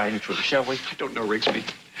with the tried and true, shall we? I don't know, Rigsby.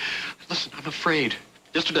 Listen, I'm afraid.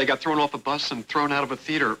 Yesterday I got thrown off a bus and thrown out of a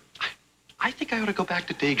theater. I think I ought to go back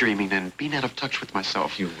to daydreaming and being out of touch with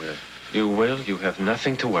myself. You will. You will. You have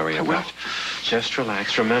nothing to worry about. Just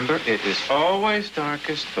relax. Remember, it is always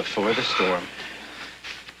darkest before the storm.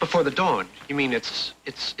 Before the dawn? You mean it's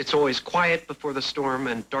always quiet before the storm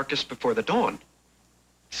and darkest before the dawn?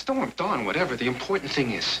 Storm, dawn, whatever. The important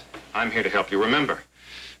thing is, I'm here to help you. Remember,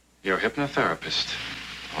 your hypnotherapist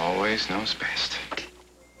always knows best.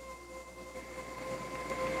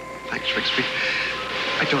 Thanks, Rigsby.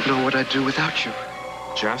 I don't know what I'd do without you.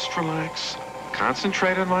 Just relax.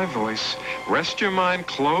 Concentrate on my voice. Rest your mind,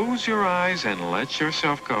 close your eyes, and let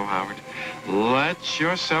yourself go, Howard. Let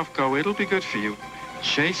yourself go. It'll be good for you.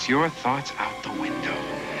 Chase your thoughts out the window.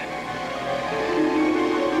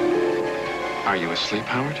 Are you asleep,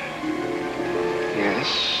 Howard?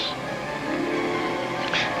 Yes.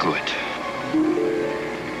 Good.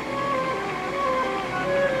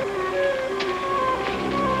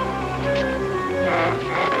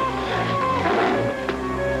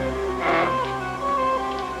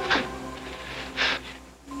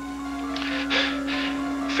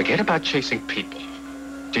 Forget about chasing people.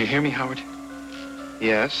 Do you hear me, Howard?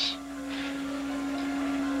 Yes.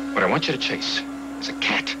 What I want you to chase is a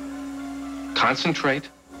cat. Concentrate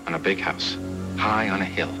on a big house, high on a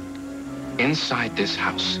hill. Inside this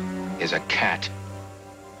house is a cat.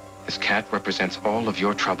 This cat represents all of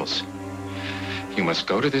your troubles. You must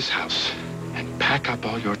go to this house and pack up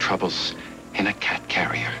all your troubles in a cat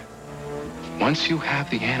carrier. Once you have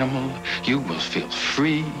the animal, you will feel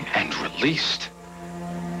free and released.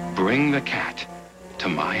 Bring the cat to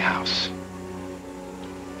my house.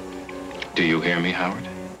 Do you hear me, Howard?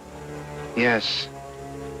 Yes.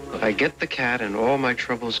 I get the cat and all my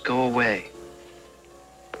troubles go away.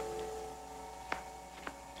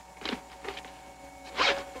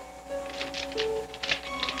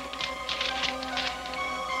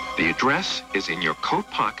 The address is in your coat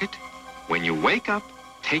pocket. When you wake up,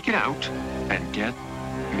 take it out and get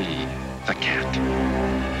me the cat.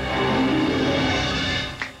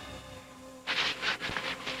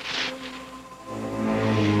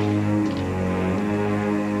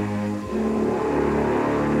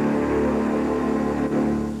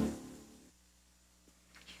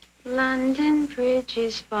 London Bridge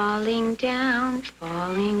is falling down,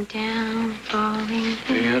 falling down, falling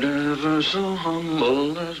down. It is so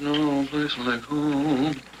humble, there's no place like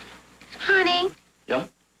home. Honey? Yeah?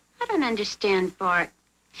 I don't understand Bart.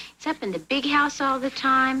 He's up in the big house all the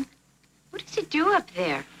time. What does he do up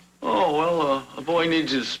there? Oh, well, a boy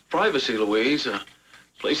needs his privacy, Louise. A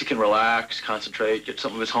place he can relax, concentrate, get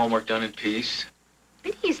some of his homework done in peace.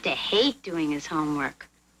 But he used to hate doing his homework.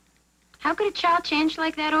 How could a child change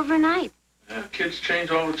like that overnight? Yeah, kids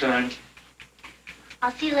change all the time.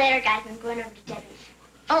 I'll see you later, guys. I'm going over to Debbie's.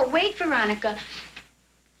 Oh, wait, Veronica.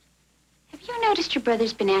 Have you noticed your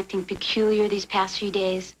brother's been acting peculiar these past few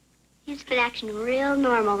days? He's been acting real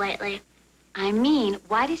normal lately. I mean,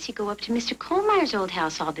 why does he go up to Mr. Kohlmeyer's old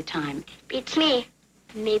house all the time? Beats me.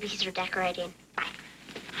 Maybe he's redecorating. Bye.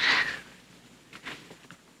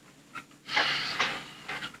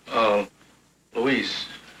 Louise,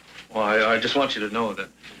 well, I just want you to know that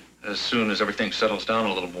as soon as everything settles down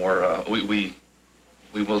a little more, we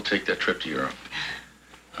will take that trip to Europe.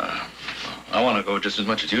 I want to go just as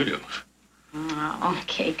much as you do. Oh,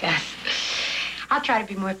 okay, Gus. I'll try to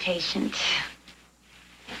be more patient.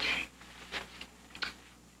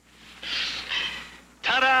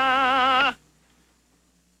 Ta-da!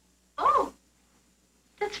 Oh,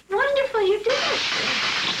 that's wonderful. You did it.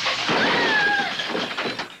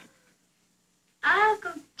 I'll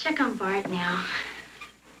go check on Bart now.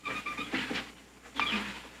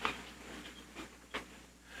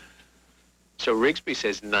 So Rigsby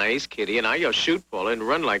says, nice, Kitty, and I yell, shoot, Paula, and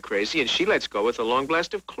run like crazy, and she lets go with a long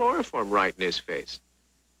blast of chloroform right in his face.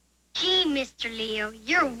 Gee, Mr. Leo,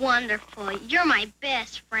 you're wonderful. You're my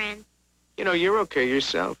best friend. You know, you're okay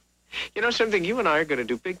yourself. You know something? You and I are going to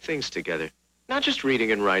do big things together. Not just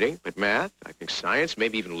reading and writing, but math, I think science,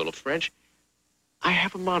 maybe even a little French. I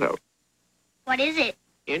have a motto. What is it?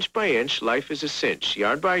 Inch by inch, life is a cinch.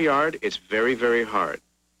 Yard by yard, it's very, very hard.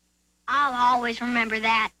 I'll always remember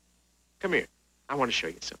that. Come here. I want to show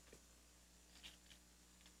you something.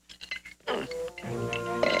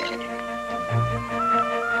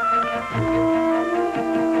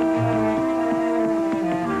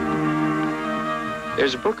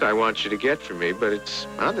 There's a book I want you to get for me, but it's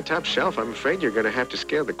on the top shelf. I'm afraid you're going to have to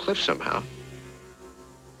scale the cliff somehow.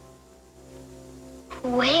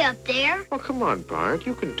 Way up there? Oh, come on, Bart.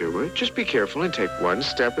 You can do it. Just be careful and take one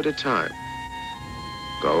step at a time.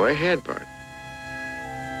 Go ahead, Bart.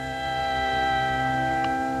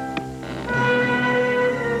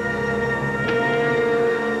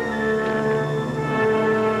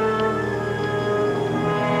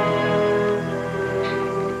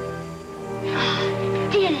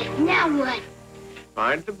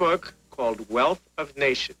 Find the book called Wealth of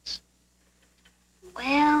Nations.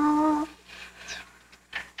 Wealth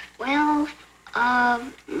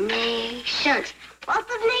of Nations. Wealth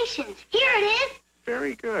of Nations. Here it is.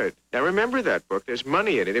 Very good. Now remember that book. There's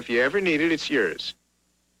money in it. If you ever need it, it's yours.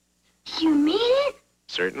 You mean it?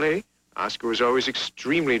 Certainly. Oscar was always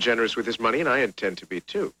extremely generous with his money, and I intend to be,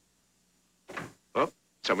 too. Oh,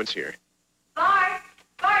 someone's here. Bart!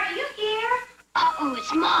 Bart, are you here? Uh-oh,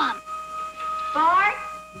 it's Mom. Bart?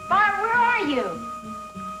 Bart, where are you?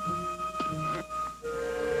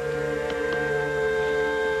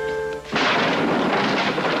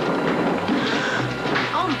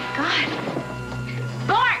 Oh, my God.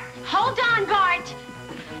 Bart! Hold on, Bart!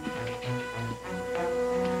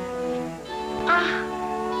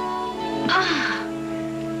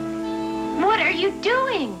 What are you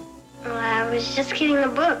doing? Well, I was just getting the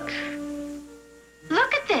book.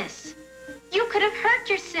 Look at this. You could have hurt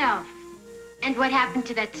yourself. And what happened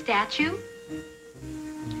to that statue?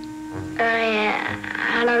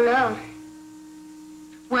 I don't know.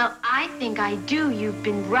 Well, I think I do. You've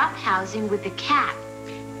been roughhousing with the cat.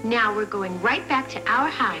 Now we're going right back to our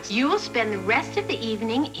house. You'll spend the rest of the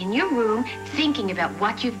evening in your room thinking about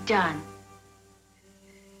what you've done.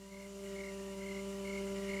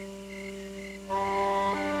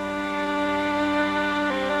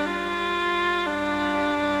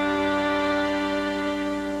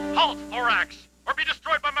 Halt, Thorax, or be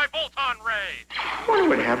destroyed by my Volton ray. I wonder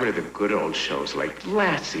what happened to the good old shows like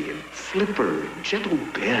Lassie and Flipper and Gentle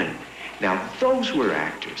Ben. Now, those were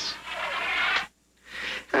actors.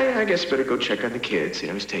 I guess better go check on the kids. See,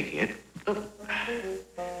 I was taking it. Oh.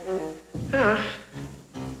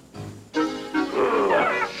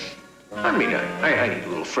 I mean, I need a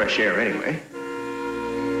little fresh air anyway.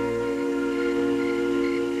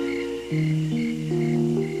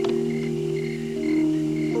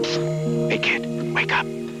 Hey, kid, wake up.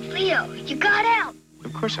 Leo, you got out.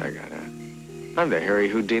 Of course I got out. I'm the Harry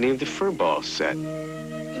Houdini of the Furball set.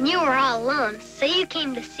 And you were all alone, so you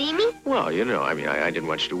came to see me? Well, you know, I didn't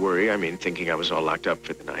want you to worry. I mean, thinking I was all locked up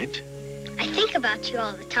for the night. I think about you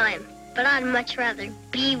all the time, but I'd much rather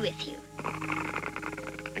be with you.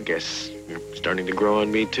 I guess you're starting to grow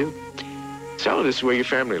on me, too. So, this is where your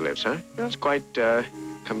family lives, huh? Well, it's quite,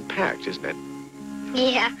 compact, isn't it?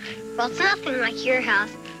 Yeah, well, it's nothing like your house,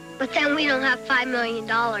 but then we don't have $5 million.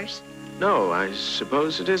 No, I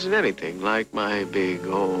suppose it isn't anything like my big,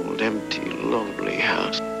 old, empty, lonely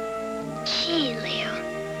house. Gee, Leo.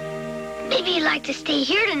 Maybe you'd like to stay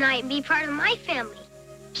here tonight and be part of my family.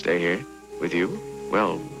 Stay here? With you?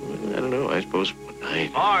 Well, I don't know. I suppose one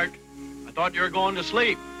night. Bart, I thought you were going to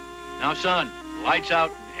sleep. Now, son, lights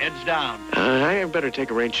out, heads down. I better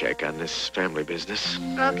take a rain check on this family business.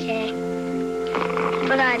 Okay.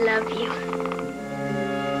 But I love you.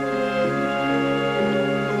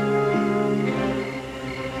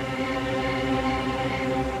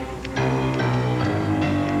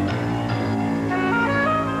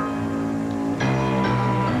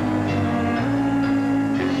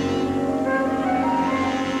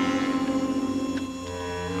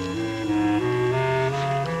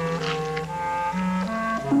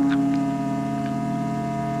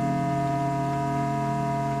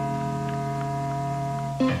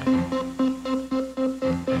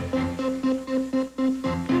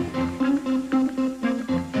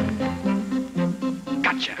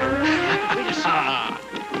 Gotcha.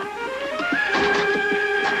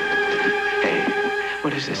 Hey,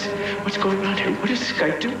 what is this? What's going on here? What is this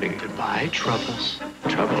guy doing? Goodbye, Troubles.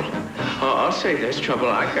 Trouble? Oh, I'll say this, Trouble.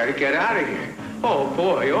 I gotta get out of here. Oh,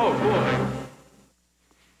 boy. Oh, boy.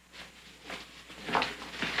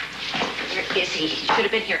 Where is he? He should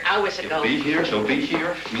have been here hours ago. He'll be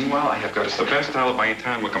here. Meanwhile, I have got us the best alibi in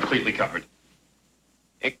town. We're completely covered.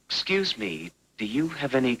 Excuse me, do you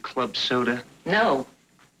have any club soda? No.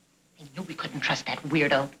 I knew we couldn't trust that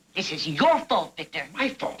weirdo. This is your fault, Victor. My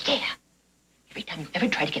fault? Yeah. Every time you ever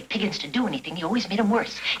tried to get Piggins to do anything, you always made him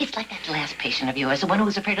worse. It's like that last patient of yours, the one who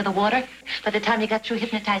was afraid of the water. By the time you got through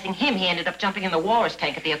hypnotizing him, he ended up jumping in the walrus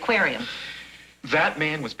tank at the aquarium. That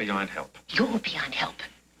man was beyond help. You're beyond help.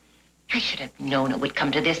 I should have known it would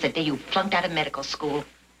come to this the day you flunked out of medical school.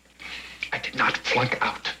 I did not flunk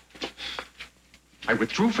out. I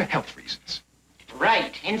withdrew for health reasons.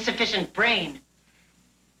 Right. Insufficient brain.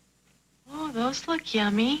 Oh, those look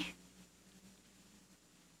yummy.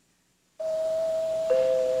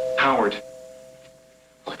 Howard.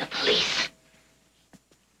 Or the police.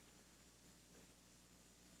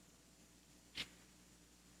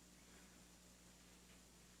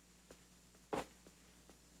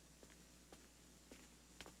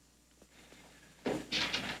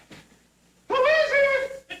 Who is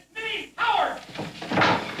it? It's me, Howard.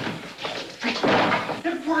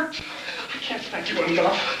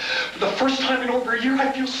 the first time in over a year,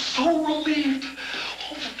 I feel so relieved.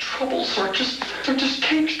 All the troubles are they're just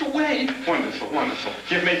caged away. Wonderful, wonderful.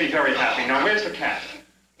 You've made me very happy. Now, where's the cat?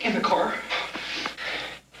 In the car.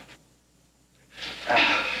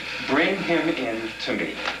 Bring him in to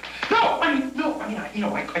me.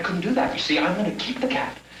 I couldn't do that. You see, I'm going to keep the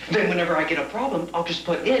cat. Then whenever I get a problem, I'll just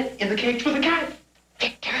put it in the cage with the cat.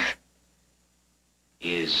 Victor.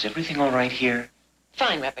 Is everything all right here?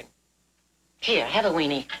 Fine, Reverend. Here, have a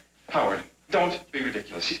weenie. Howard, don't be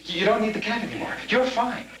ridiculous. You don't need the cat anymore. You're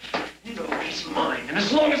fine. You know, he's mine. And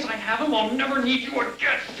as long as I have him, I'll never need you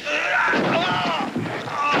again.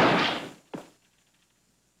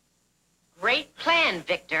 Great plan,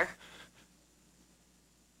 Victor.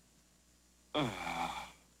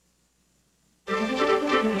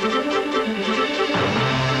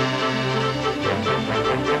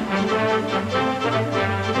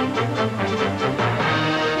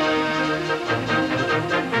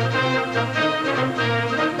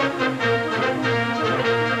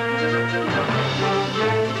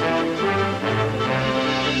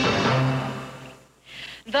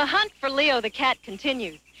 The hunt for Leo the cat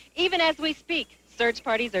continues. Even as we speak, search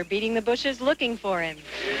parties are beating the bushes looking for him.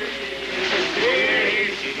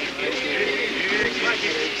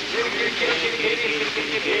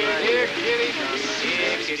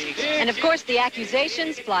 And of course, the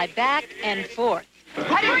accusations fly back and forth.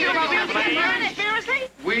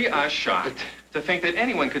 We are shocked to think that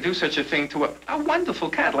anyone could do such a thing to a wonderful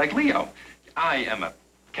cat like Leo. I am a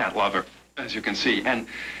cat lover, as you can see, and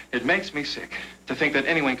it makes me sick to think that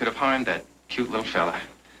anyone could have harmed that cute little fella.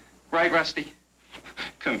 Right, Rusty?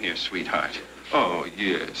 Come here, sweetheart. Oh,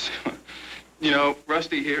 yes. You know,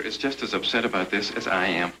 Rusty here is just as upset about this as I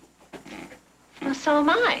am. Well, so am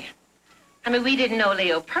I. I mean, we didn't know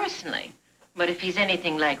Leo personally, but if he's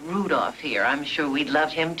anything like Rudolph here, I'm sure we'd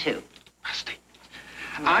love him too. Rusty.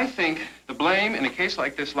 I think the blame in a case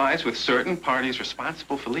like this lies with certain parties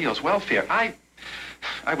responsible for Leo's welfare. I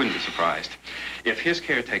wouldn't be surprised if his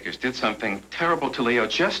caretakers did something terrible to Leo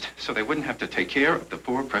just so they wouldn't have to take care of the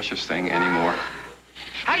poor precious thing anymore.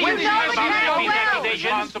 How do you know the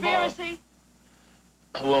cat Conspiracy?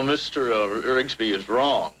 Well, Mr. Rigsby is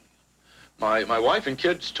wrong. My wife and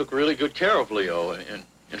kids took really good care of Leo.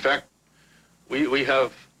 In fact, we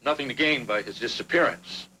have nothing to gain by his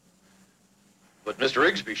disappearance. But Mr.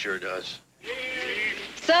 Rigsby sure does.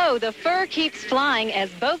 So the fur keeps flying as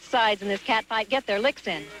both sides in this cat fight get their licks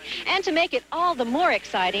in. And to make it all the more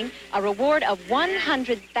exciting, a reward of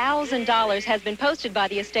 $100,000 has been posted by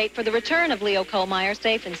the estate for the return of Leo Kohlmeyer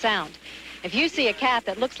safe and sound. If you see a cat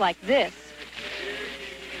that looks like this,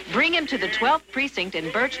 bring him to the 12th precinct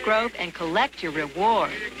in Birch Grove and collect your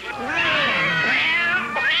reward.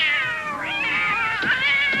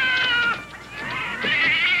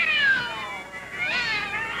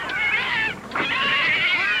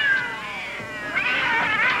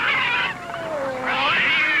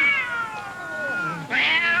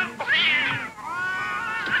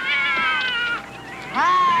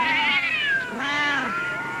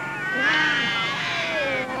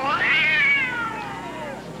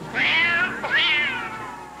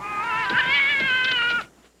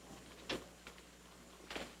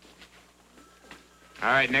 All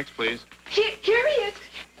right, next, please. Here he is.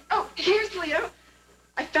 Oh, here's Leo.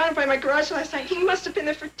 I found him by my garage last night. He must have been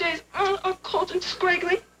there for days. Oh, all cold and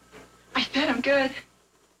scraggly. I fed him good.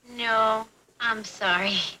 No, I'm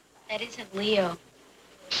sorry. That isn't Leo.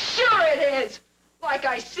 Sure it is. Like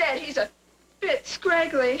I said, he's a bit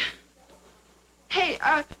scraggly. Hey,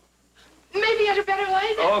 maybe at a better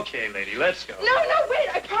light? Okay, lady, let's go. No, wait.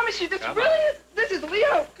 I promise you, this is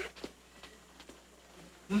Leo.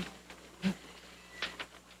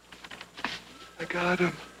 I got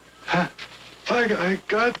him. I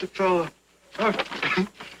got the fella.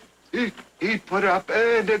 He put up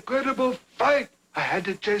an incredible fight. I had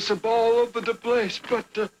to chase him all over the place,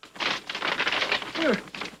 but there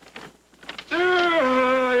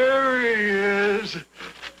he is.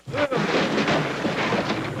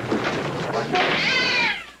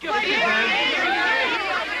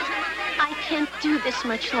 I can't do this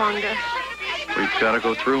much longer. We've got to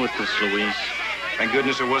go through with this, Louise. Thank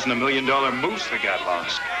goodness it wasn't $1 million moose that got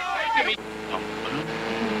lost.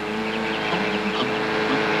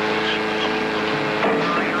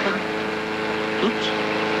 Oops.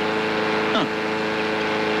 Huh.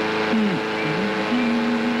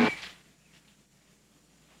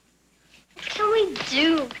 What can we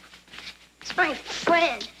do? It's my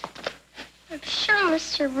friend. I'm sure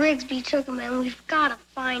Mr. Rigsby took him and we've got to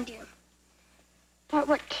find him. But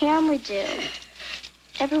what can we do?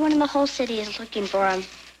 Everyone in the whole city is looking for him.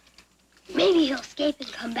 Maybe he'll escape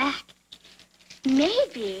and come back.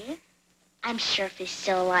 Maybe I'm sure if he's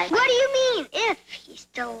still alive. What do you mean, if he's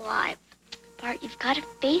still alive? Bart, you've got to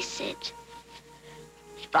face it.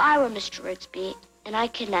 If I were Mr. Rigsby and I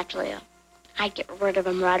kidnapped Leo, I'd get rid of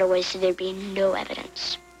him right away so there'd be no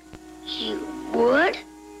evidence. You would?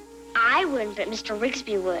 I wouldn't, but Mr.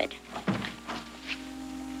 Rigsby would.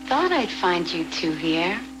 Thought I'd find you two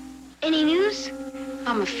here. Any news?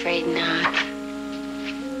 I'm afraid not.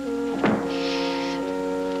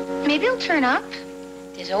 Maybe he'll turn up.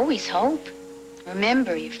 There's always hope.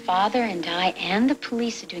 Remember, your father and I and the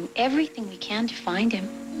police are doing everything we can to find him.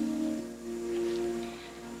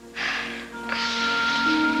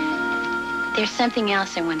 There's something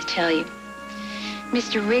else I want to tell you.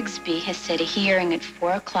 Mr. Rigsby has set a hearing at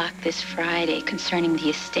 4 o'clock this Friday concerning the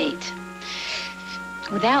estate.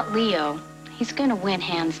 Without Leo, he's going to win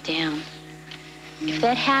hands down. If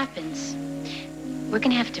that happens, we're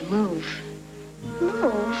going to have to move.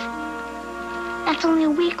 Move? That's only a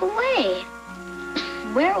week away.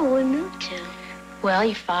 Where will we move to? Well,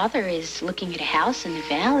 your father is looking at a house in the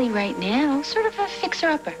valley right now, sort of a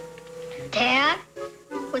fixer-upper. Dad?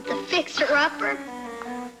 With the fixer-upper?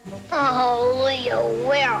 Oh, Leo,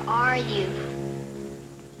 where are you?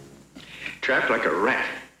 Trapped like a rat.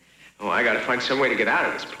 Oh, I gotta find some way to get out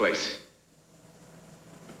of this place.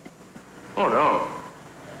 Oh, no.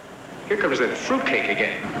 Here comes that fruitcake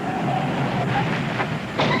again.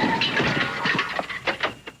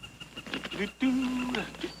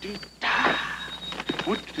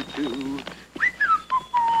 What to do?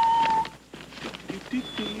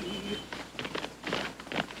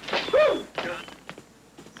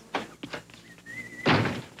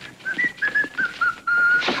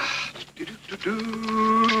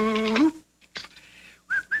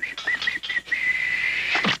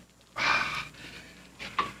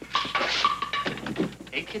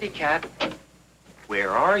 Hey, kitty cat.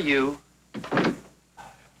 Where are you?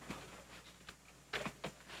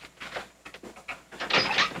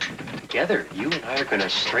 Together, you and I are gonna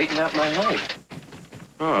straighten out my life.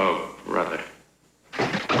 Oh, brother.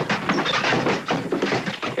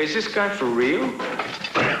 Is this guy for real?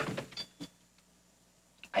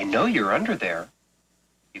 I know you're under there.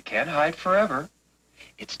 You can't hide forever.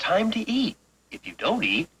 It's time to eat. If you don't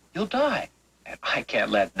eat, you'll die. And I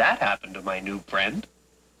can't let that happen to my new friend.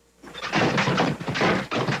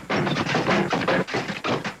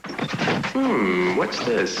 What's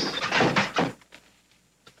this?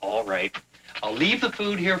 All right. I'll leave the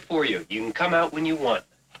food here for you. You can come out when you want.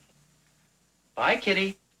 Bye,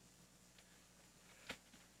 kitty.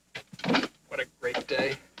 What a great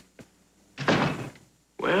day.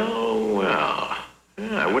 Well, well.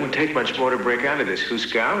 Yeah, I wouldn't take much more to break out of this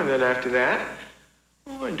hoosegow, and then after that,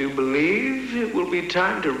 oh, I do believe it will be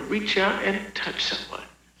time to reach out and touch someone.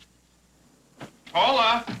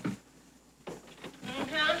 Paula!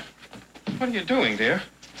 What are you doing, dear?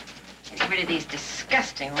 Get rid of these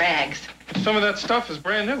disgusting rags. Some of that stuff is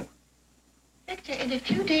brand new. Victor, in a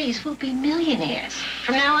few days, we'll be millionaires.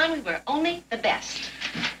 From now on, we were only the best.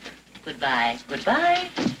 Goodbye. Goodbye.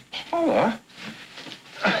 Paula?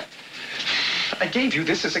 I gave you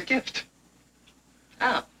this as a gift.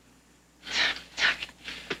 Oh.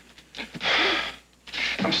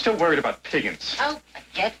 I'm still worried about Piggins. Oh,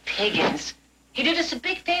 forget Piggins. He did us a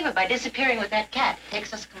big favor by disappearing with that cat.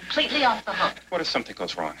 Takes us completely off the hook. What if something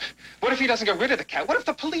goes wrong? What if he doesn't get rid of the cat? What if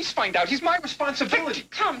the police find out? He's my responsibility.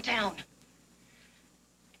 Calm down.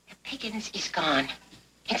 Piggins is gone.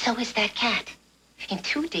 And so is that cat. In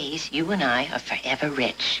 2 days, you and I are forever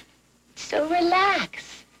rich. So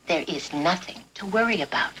relax. There is nothing to worry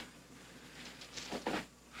about.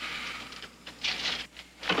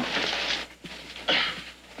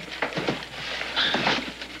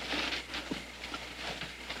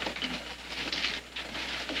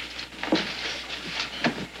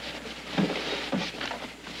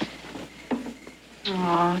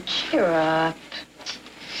 Oh, cheer up.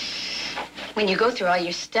 When you go through all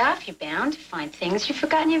your stuff, you're bound to find things you've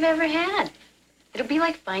forgotten you've ever had. It'll be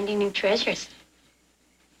like finding new treasures.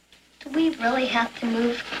 Do we really have to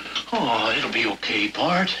move? Oh, it'll be okay,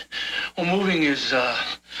 Bart. Well, moving is,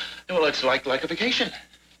 well, it's like a vacation.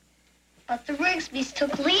 But the Rigsbys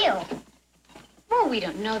took Leo. Well, we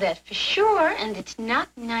don't know that for sure, and it's not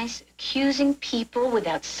nice accusing people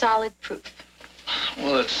without solid proof.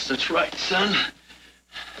 Well, that's right, son.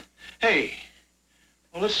 Hey,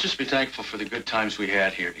 well, let's just be thankful for the good times we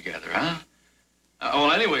had here together, huh?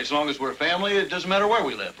 Well, anyway, as long as we're a family, it doesn't matter where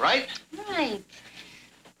we live, right? Right.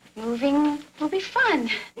 Moving will be fun.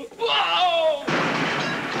 Whoa!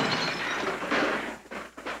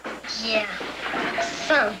 Yeah,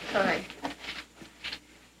 some fun.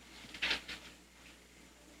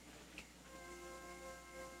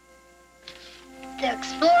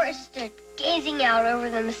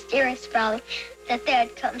 the mysterious valley that they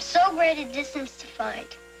had come so great a distance to find.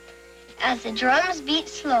 As the drums beat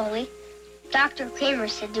slowly, Dr. Kramer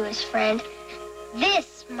said to his friend,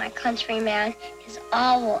 "This, my countryman, is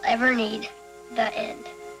all we'll ever need. The end."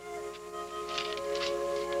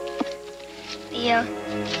 Leo,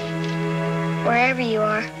 wherever you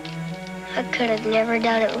are, I could have never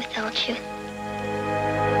done it without you.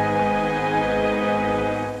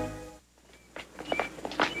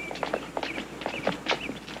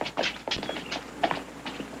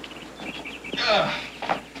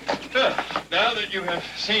 Now that you have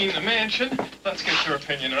seen the mansion, let's get your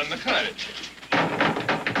opinion on the cottage.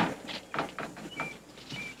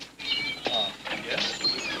 Yes?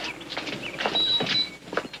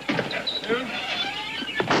 Good afternoon.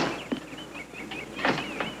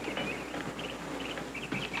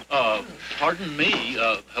 Pardon me,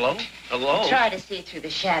 hello? Hello? Try to see through the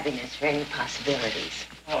shabbiness for any possibilities.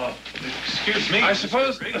 Excuse me. I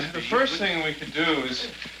suppose the first thing we could do is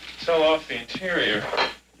sell off the interior.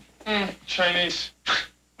 Chinese.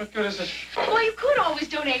 What good is it? Well, you could always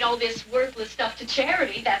donate all this worthless stuff to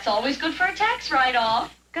charity. That's always good for a tax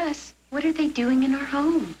write-off. Gus, what are they doing in our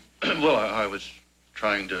home? Well, I was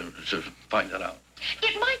trying to find that out.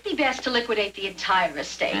 It might be best to liquidate the entire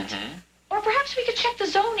estate. Or perhaps we could check the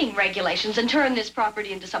zoning regulations and turn this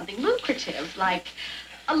property into something lucrative, like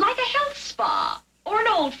a health spa or an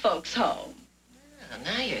old folks' home. Oh,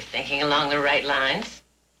 now you're thinking along the right lines.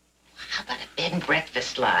 How about a bed and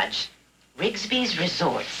breakfast lodge? Rigsby's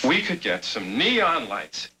Resorts. We could get some neon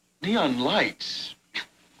lights. Neon lights?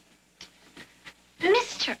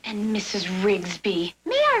 Mr. and Mrs. Rigsby,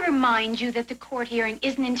 may I remind you that the court hearing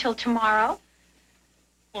isn't until tomorrow?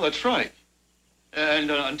 Well, that's right.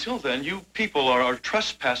 And until then, you people are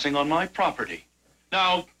trespassing on my property.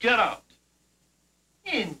 Now, get out.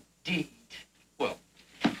 Indeed. Well.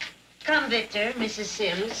 Come, Victor, Mrs.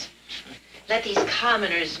 Sims. Let these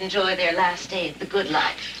commoners enjoy their last day of the good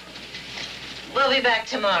life. We'll be back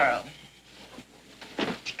tomorrow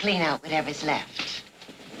to clean out whatever's left.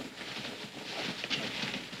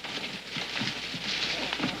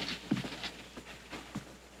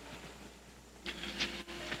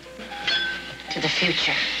 To the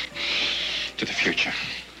future. To the future.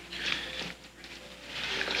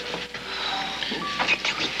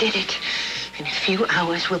 Victor, we did it. In a few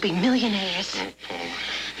hours, we'll be millionaires. Oh, Paul.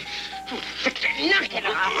 Victor, knock it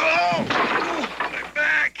off. Oh, my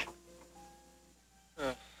back.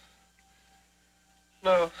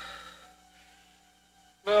 No.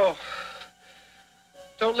 No.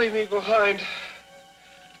 Don't leave me behind.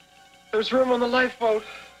 There's room on the lifeboat.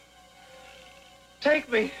 Take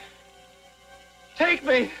me. Take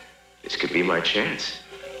me. This could be my chance.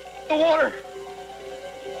 The water.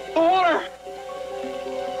 The water.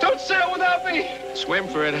 Don't sail without me. Swim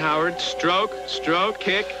for it, Howard. Stroke, stroke,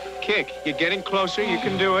 kick, kick. You're getting closer. You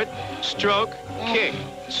can do it. Stroke, kick.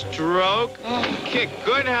 Stroke, kick.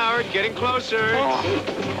 Good, Howard. Getting closer. Stroke,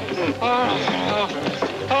 kick, stroke, kick.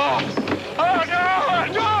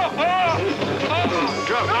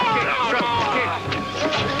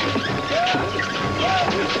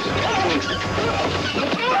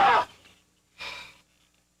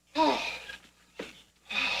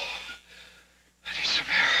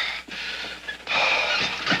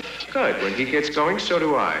 Good. When he gets going, so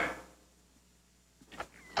do I.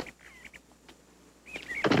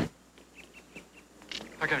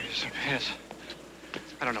 I gotta get some pants.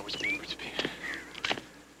 I don't know what's being Rigsby.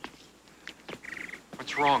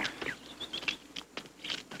 What's wrong?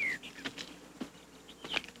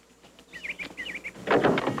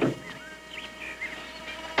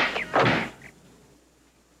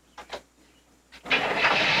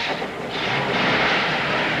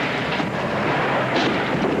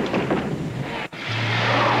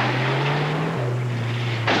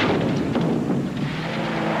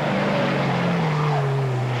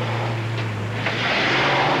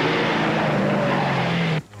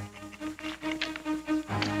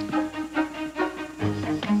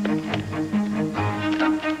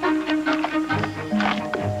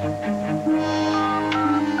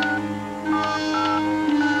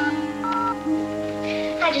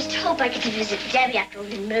 I get to visit Debbie after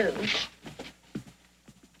we moved.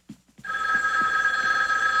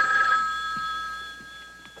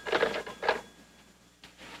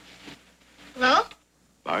 Hello?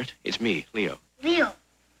 Bart, it's me, Leo. Leo.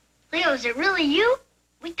 Leo, is it really you?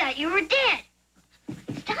 We thought you were dead.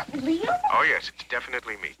 Is that Leo? Oh, yes, it's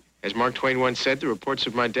definitely me. As Mark Twain once said, the reports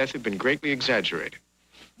of my death have been greatly exaggerated.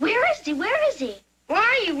 Where is he? Where is he? Where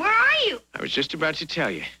are you? Where are you? I was just about to tell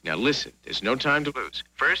you. Now listen, there's no time to lose.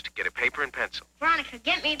 First, get a paper and pencil. Veronica,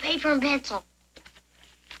 get me a paper and pencil.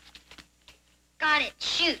 Got it.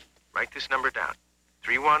 Shoot. Write this number down.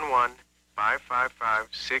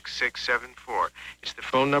 311-555-6674. It's the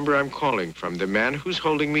phone number I'm calling from. The man who's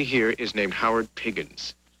holding me here is named Howard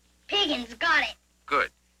Piggins. Piggins, got it. Good.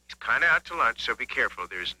 He's kind of out to lunch, so be careful.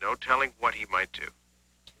 There's no telling what he might do.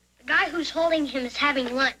 The guy who's holding him is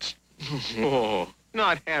having lunch. Oh,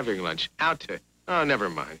 not having lunch. Out to... Oh, never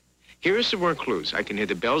mind. Here are some more clues. I can hear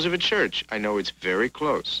the bells of a church. I know it's very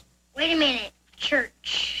close. Wait a minute.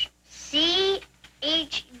 Church. C-H-U-R.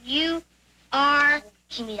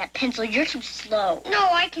 Give me that pencil. You're too slow. No,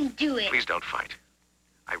 I can do it. Please don't fight.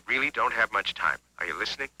 I really don't have much time. Are you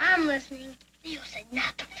listening? I'm listening. Leo said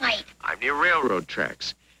not to fight. I'm near railroad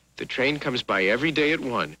tracks. The train comes by every day at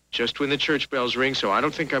 1, just when the church bells ring, so I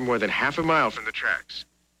don't think I'm more than half a mile from the tracks.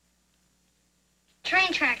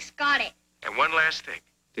 Train tracks, got it. And one last thing.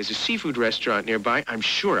 There's a seafood restaurant nearby. I'm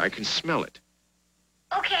sure I can smell it.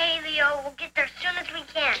 Okay, Leo, we'll get there as soon as we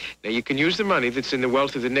can. Now, you can use the money that's in the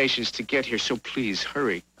Wealth of the Nations to get here, so please,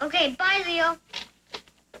 hurry. Okay, bye, Leo.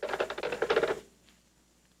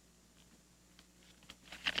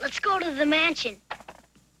 Let's go to the mansion.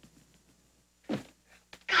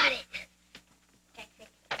 Got it.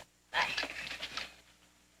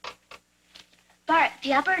 Bart,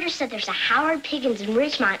 the operator said there's a Howard Piggins in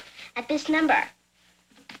Ridgemont at this number.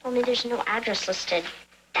 Only there's no address listed.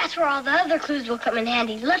 That's where all the other clues will come in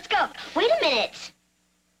handy. Let's go. Wait a minute.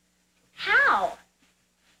 How?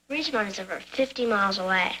 Ridgemont is over 50 miles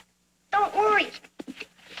away. Don't worry.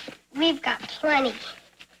 We've got plenty.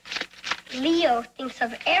 Leo thinks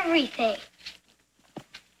of everything.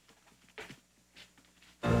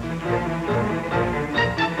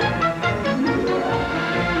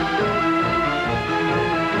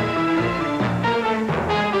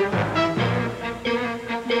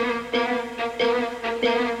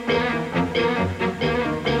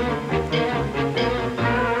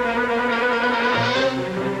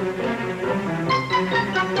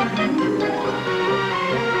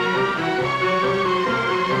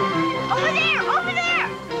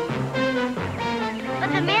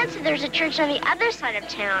 There's a church on the other side of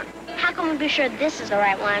town. How can we be sure this is the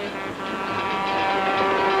right one?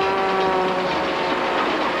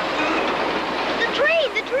 The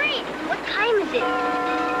train! What time is it?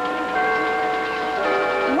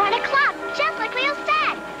 1 o'clock, just like Leo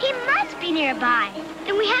said. He must be nearby.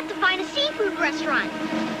 Then we have to find a seafood restaurant.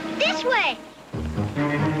 This way!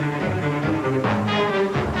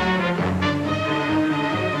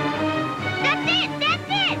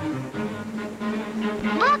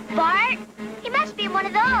 Bart, he must be one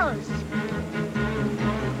of those.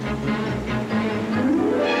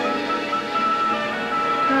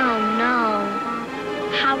 Oh, no.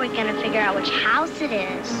 How are we going to figure out which house it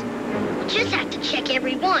is? We'll just have to check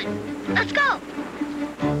every one. Let's go.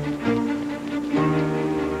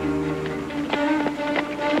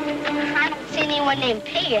 I don't see anyone named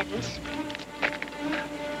Piggins.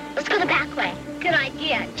 Let's go the back way. Good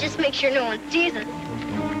idea. Just make sure no one sees us.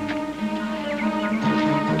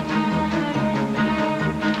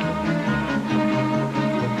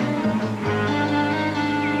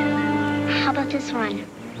 How about this one?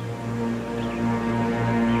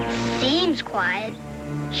 Seems quiet.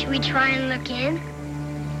 Should we try and look in?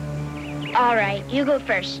 All right, you go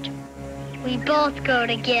first. We both go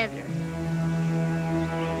together.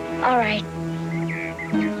 All right.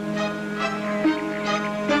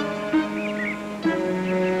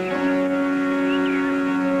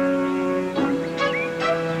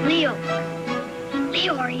 Leo.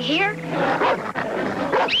 Leo, are you here?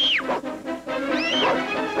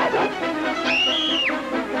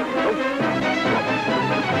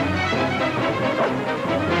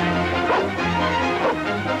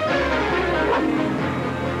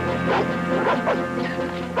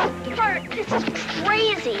 Bart, this is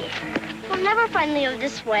crazy. We'll never find Leo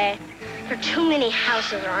this way. There are too many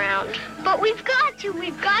houses around. But we've got to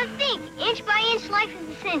think. Inch by inch, life is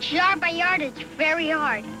a cinch. Yard by yard, it's very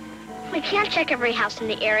hard. We can't check every house in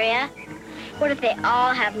the area. What if they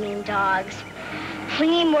all have mean dogs? We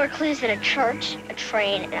need more clues than a church, a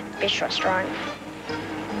train, and a fish restaurant.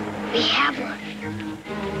 We have one.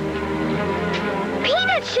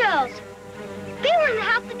 Peanut shells! They were in the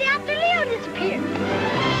house the day after Leo disappeared.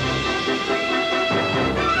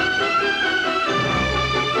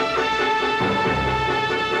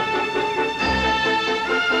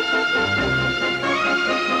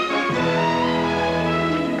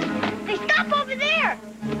 They stop over there.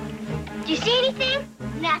 Do you see anything?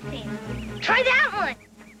 Nothing. Try that one.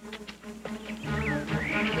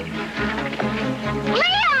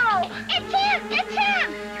 Leo! It's him! It's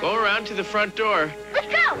him! Go around to the front door. Let's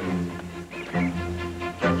go!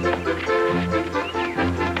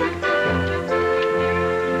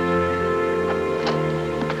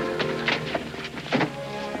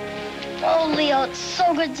 Leo, it's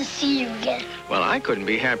so good to see you again. Well, I couldn't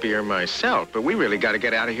be happier myself, but we really got to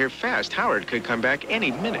get out of here fast. Howard could come back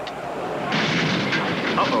any minute.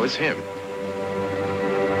 Uh-oh, it's him.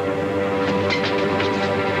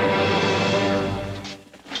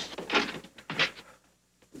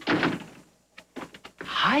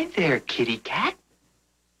 Hi there, kitty cat.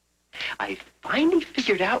 I finally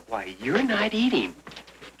figured out why you're not eating.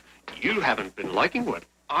 You haven't been liking what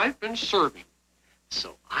I've been serving.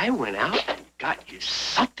 So I went out and got you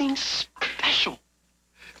something special.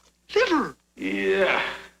 Liver. Yeah.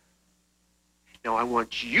 Now I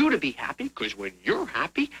want you to be happy, because when you're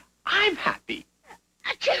happy, I'm happy.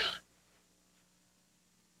 Achoo.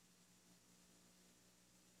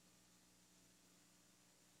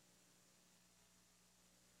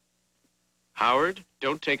 Howard,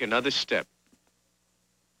 don't take another step.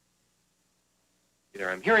 Either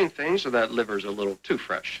I'm hearing things or that liver's a little too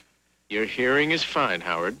fresh. Your hearing is fine,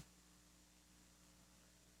 Howard.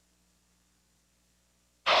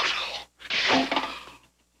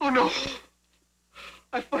 Oh, no.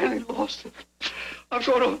 I finally lost it. I've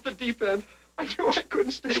gone off the deep end. I knew I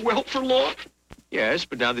couldn't stay well for long. Yes,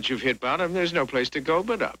 but now that you've hit bottom, there's no place to go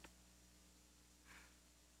but up.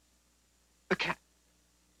 The cat.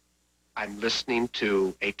 I'm listening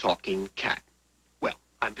to a talking cat. Well,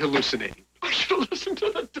 I'm hallucinating. I should have listened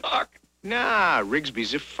to the doc. Nah,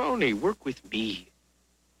 Rigsby's a phony. Work with me.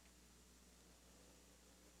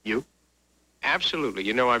 You? Absolutely.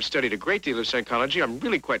 You know, I've studied a great deal of psychology. I'm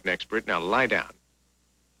really quite an expert. Now, lie down.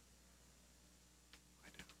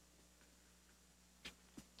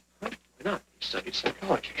 Why not? You studied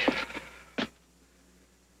psychology.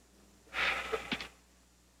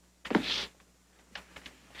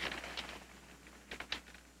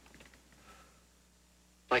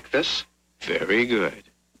 Like this? Very good.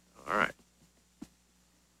 All right.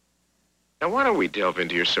 Now, why don't we delve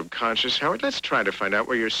into your subconscious, Howard? Let's try to find out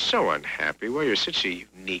why you're so unhappy, why you're such a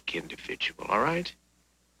unique individual, all right?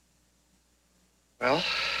 Well,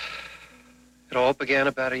 it all began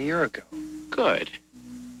about a year ago. Good.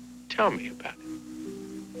 Tell me about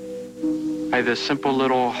it. I had this simple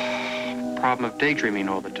little problem of daydreaming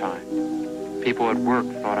all the time. People at work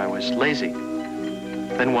thought I was lazy.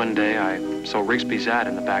 Then one day, I saw Rigsby's ad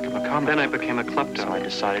in the back of a comic. Then I became a klepto. So I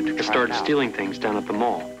decided to start stealing things down at the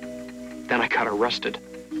mall. Then I got arrested.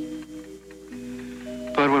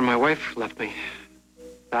 But when my wife left me,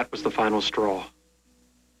 that was the final straw.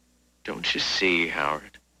 Don't you see,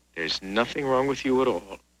 Howard? There's nothing wrong with you at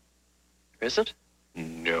all. Is it?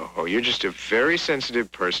 No, you're just a very sensitive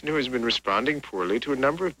person who has been responding poorly to a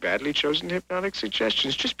number of badly chosen hypnotic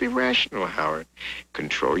suggestions. Just be rational, Howard.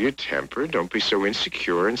 Control your temper. Don't be so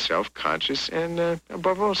insecure and self-conscious. And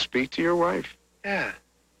above all, speak to your wife. Yeah.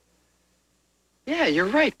 Yeah, you're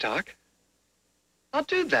right, Doc. I'll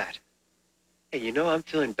do that. Hey, you know, I'm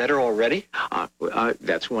feeling better already.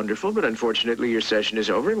 That's wonderful, but unfortunately your session is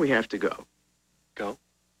over and we have to go. Go?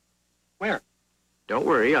 Where? Don't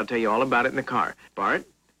worry, I'll tell you all about it in the car. Bart?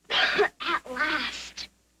 At last.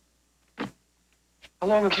 How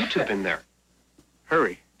long have you two been there?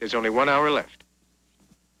 Hurry, there's only 1 hour left.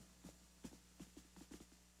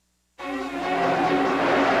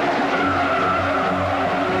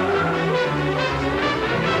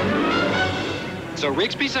 So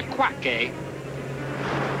Rigsby's a quack, eh?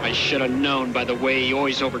 I should have known by the way he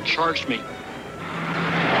always overcharged me.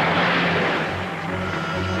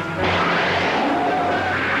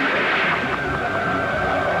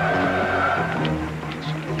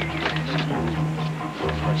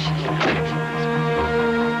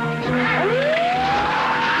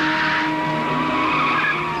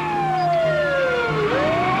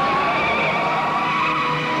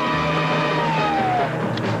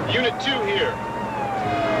 Unit 2 here.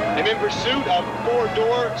 I'm in pursuit of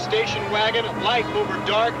 4-door station wagon, light over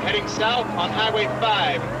dark, heading south on Highway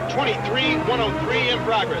 5. 23103 in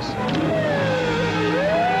progress.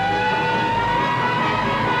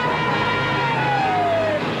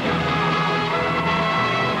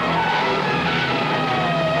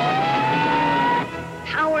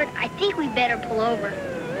 Howard, I think we better pull over.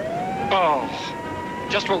 Oh,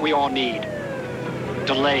 just what we all need.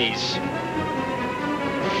 Delays.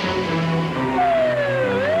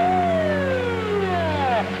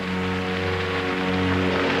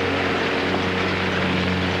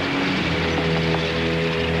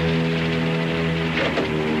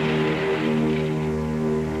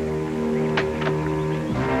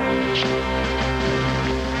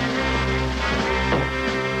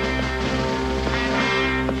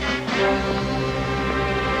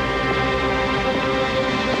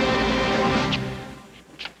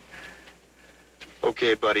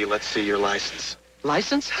 Okay, buddy, let's see your license.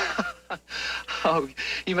 License? Oh,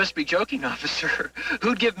 you must be joking, officer.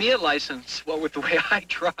 Who'd give me a license? What with the way I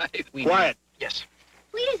drive? Quiet. Yes.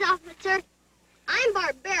 Please, officer. I'm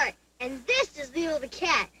Barbaric, and this is Leo the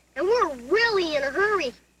cat, and we're really in a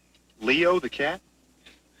hurry. Leo the cat?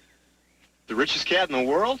 The richest cat in the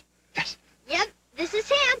world? Yes. Yep, this is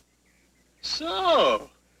him. So,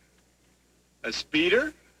 a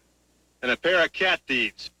speeder and a pair of cat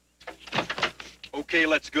thieves. Okay,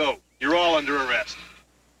 let's go. You're all under arrest.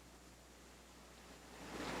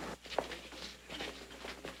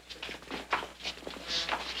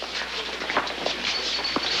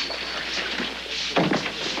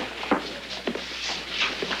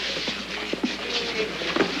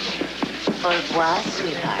 Au revoir,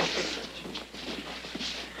 sweethearts.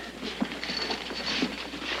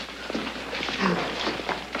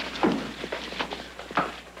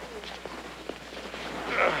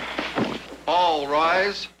 All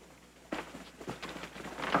rise.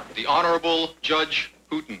 The Honorable Judge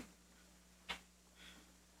Hooton.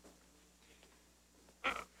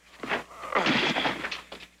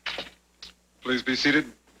 Please be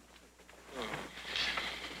seated.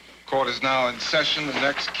 Court is now in session. The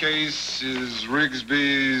next case is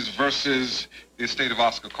Rigsby's versus the estate of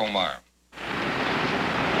Oscar Kohlmeyer.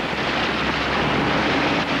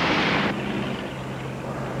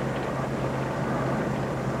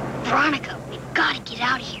 Veronica, we've got to get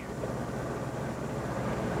out of here.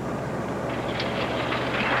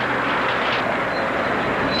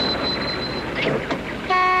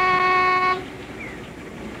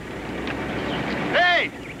 Hey!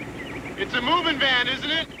 It's a moving van, isn't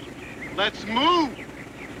it? Let's move!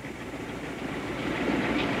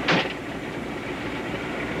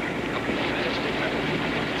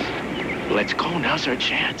 Let's go. Now's our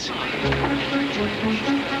chance.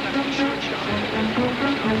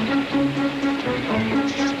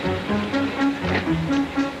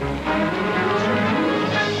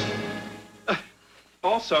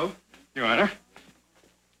 Also, Your Honor,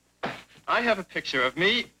 I have a picture of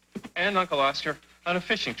me and Uncle Oscar on a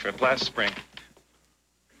fishing trip last spring.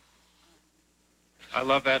 I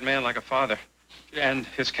love that man like a father, and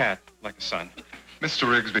his cat like a son. Mr.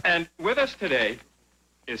 Rigsby. And with us today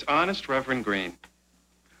is Honest Reverend Green,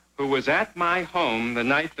 who was at my home the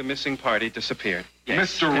night the missing party disappeared.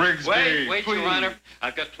 Yes. Mr. Rigsby, Wait, please. Your Honor.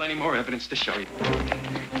 I've got plenty more evidence to show you.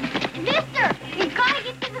 Mister, we've got to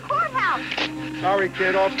get to the courthouse. Sorry,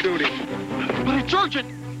 kid, off duty. But it's urgent.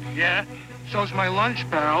 Yeah? So's my lunch,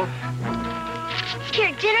 pal.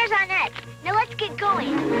 Here, dinner's on us. Now let's get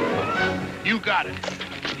going. You got it.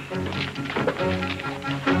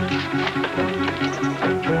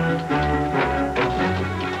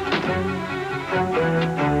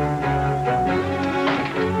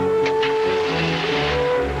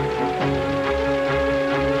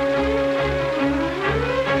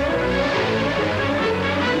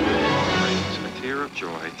 A tear of joy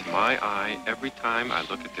to my eye every time I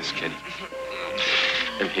look at this kitty.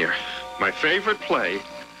 And here, my favorite play,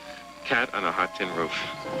 Cat on a Hot Tin Roof.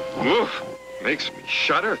 Oof, makes me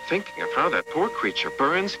shudder thinking of how that poor creature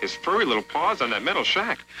burns his furry little paws on that metal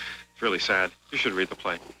shack. It's really sad. You should read the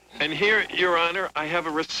play. And here, Your Honor, I have a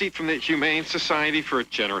receipt from the Humane Society for a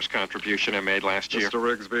generous contribution I made last year. Mr.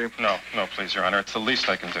 Rigsby. No, please, Your Honor. It's the least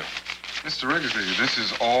I can do. Mr. Rigsby, this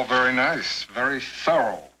is all very nice, very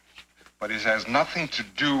thorough. But it has nothing to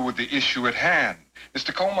do with the issue at hand.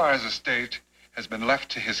 Mr. Kohlmeyer's estate has been left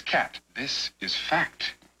to his cat. This is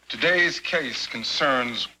fact. Today's case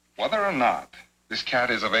concerns whether or not this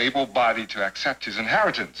cat is of able body to accept his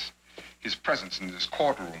inheritance. His presence in this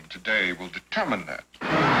courtroom today will determine that.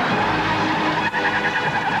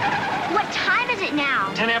 What time is it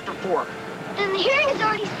now? 10 after 4. Then the hearing has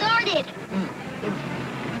already started.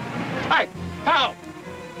 Hey, pal!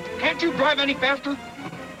 Can't you drive any faster?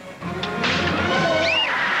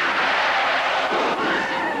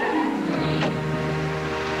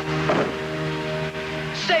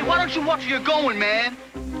 Say, why don't you watch where you're going, man?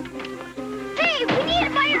 Hey, we need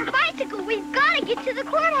to buy our bicycle. We've got to get to the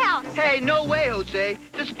courthouse. Hey, no way, Jose.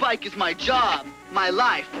 This bike is my job, my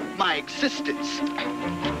life, my existence.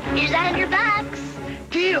 Here's 100 bucks.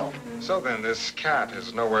 Deal. So then, this cat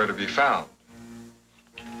is nowhere to be found.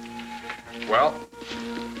 Well,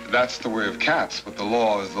 that's the way of cats, but the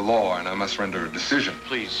law is the law, and I must render a decision.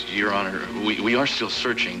 Please, Your Honor, we are still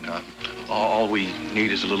searching. All we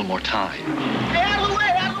need is a little more time. Hey, out of the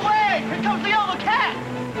way, out of the way! Here comes the other cat!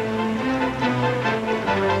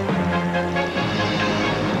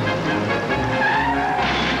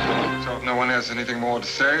 So if no one has anything more to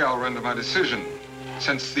say, I'll render my decision.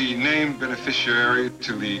 Since the named beneficiary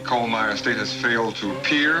to the Kohlmeyer estate has failed to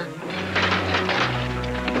appear,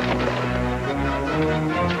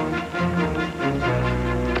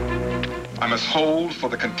 I must hold for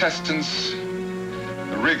the contestants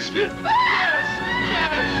the Rigsby.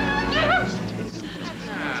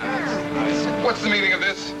 What's the meaning of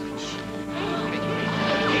this?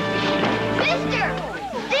 Mister!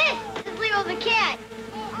 This is Leo the cat.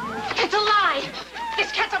 It's a lie.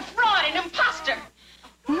 This cat's a fraud, an imposter.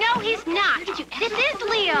 No, he's not. This is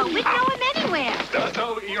Leo. We'd know him anywhere.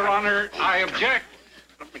 No, Your Honor, I object.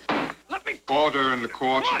 Let me. Order in the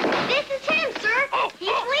court. This is him, sir. He's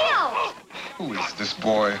Leo. Who is this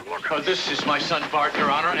boy? This is my son, Bart,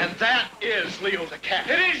 Your Honor, and that is Leo the cat.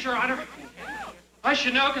 It is, Your Honor. I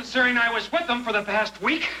should know, considering I was with them for the past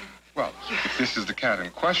week. Well, if this is the cat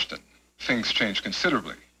in question, things change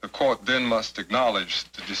considerably. The court then must acknowledge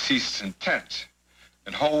the deceased's intent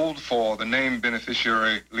and hold for the named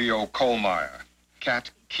beneficiary, Leo Kohlmeyer.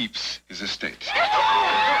 Cat keeps his estate.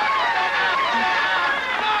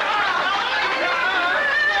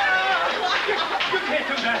 You can't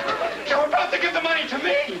do that. You're about to give the money to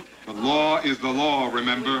me. The law is the law,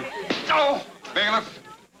 remember? Oh! Bailiff,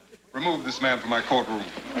 remove this man from my courtroom.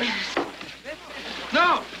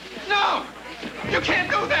 No! No! You can't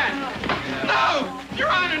do that! No! Your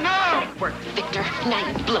Honor, no! Work, Victor. Now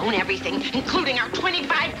you've blown everything, including our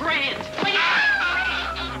 25 grand.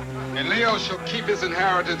 And Leo shall keep his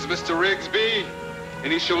inheritance, Mr. Rigsby,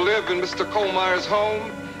 and he shall live in Mr. Kohlmeyer's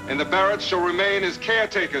home, and the Barretts shall remain his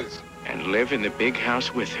caretakers. And live in the big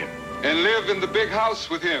house with him. And live in the big house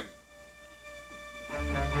with him.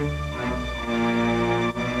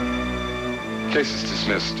 Case is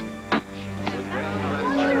dismissed.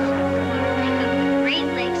 Great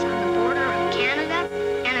Lakes on the border of Canada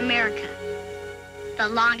and America. The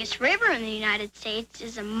longest river in the United States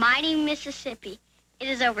is the mighty Mississippi. It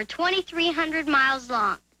is over 2,300 miles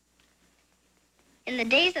long. In the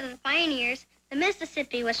days of the pioneers, the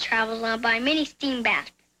Mississippi was traveled on by many steam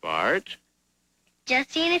baths. Bart? Just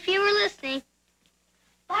seeing if you were listening.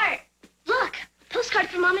 Bart, look, postcard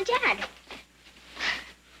from Mom and Dad.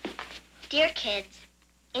 Dear kids,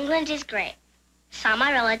 England is great. Saw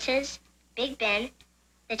my relatives, Big Ben,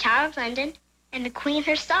 the Tower of London, and the Queen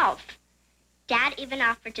herself. Dad even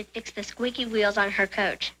offered to fix the squeaky wheels on her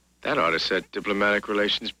coach. That ought to set diplomatic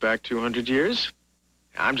relations back 200 years.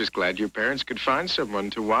 I'm just glad your parents could find someone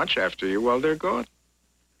to watch after you while they're gone.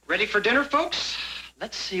 Ready for dinner, folks?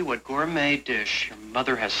 Let's see what gourmet dish your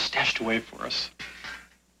mother has stashed away for us.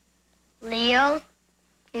 Leo,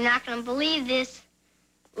 you're not going to believe this.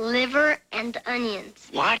 Liver and onions.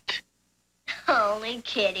 What? Only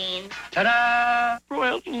kidding. Ta-da!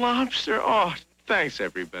 Broiled lobster. Oh, thanks,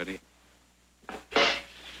 everybody.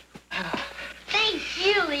 Thank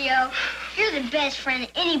you, Leo. You're the best friend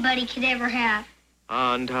anybody could ever have.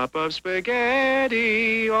 On top of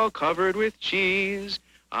spaghetti, all covered with cheese,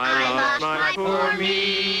 I lost my poor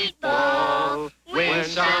meatball when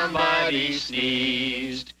somebody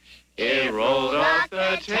sneezed. It rolled off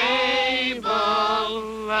the table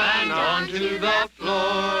and onto the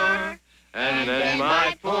floor, and then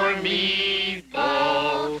my poor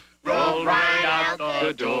meatball rolled right out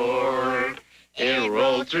the door. It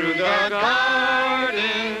rolled through the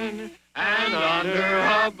garden and under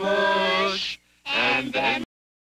a bush, and then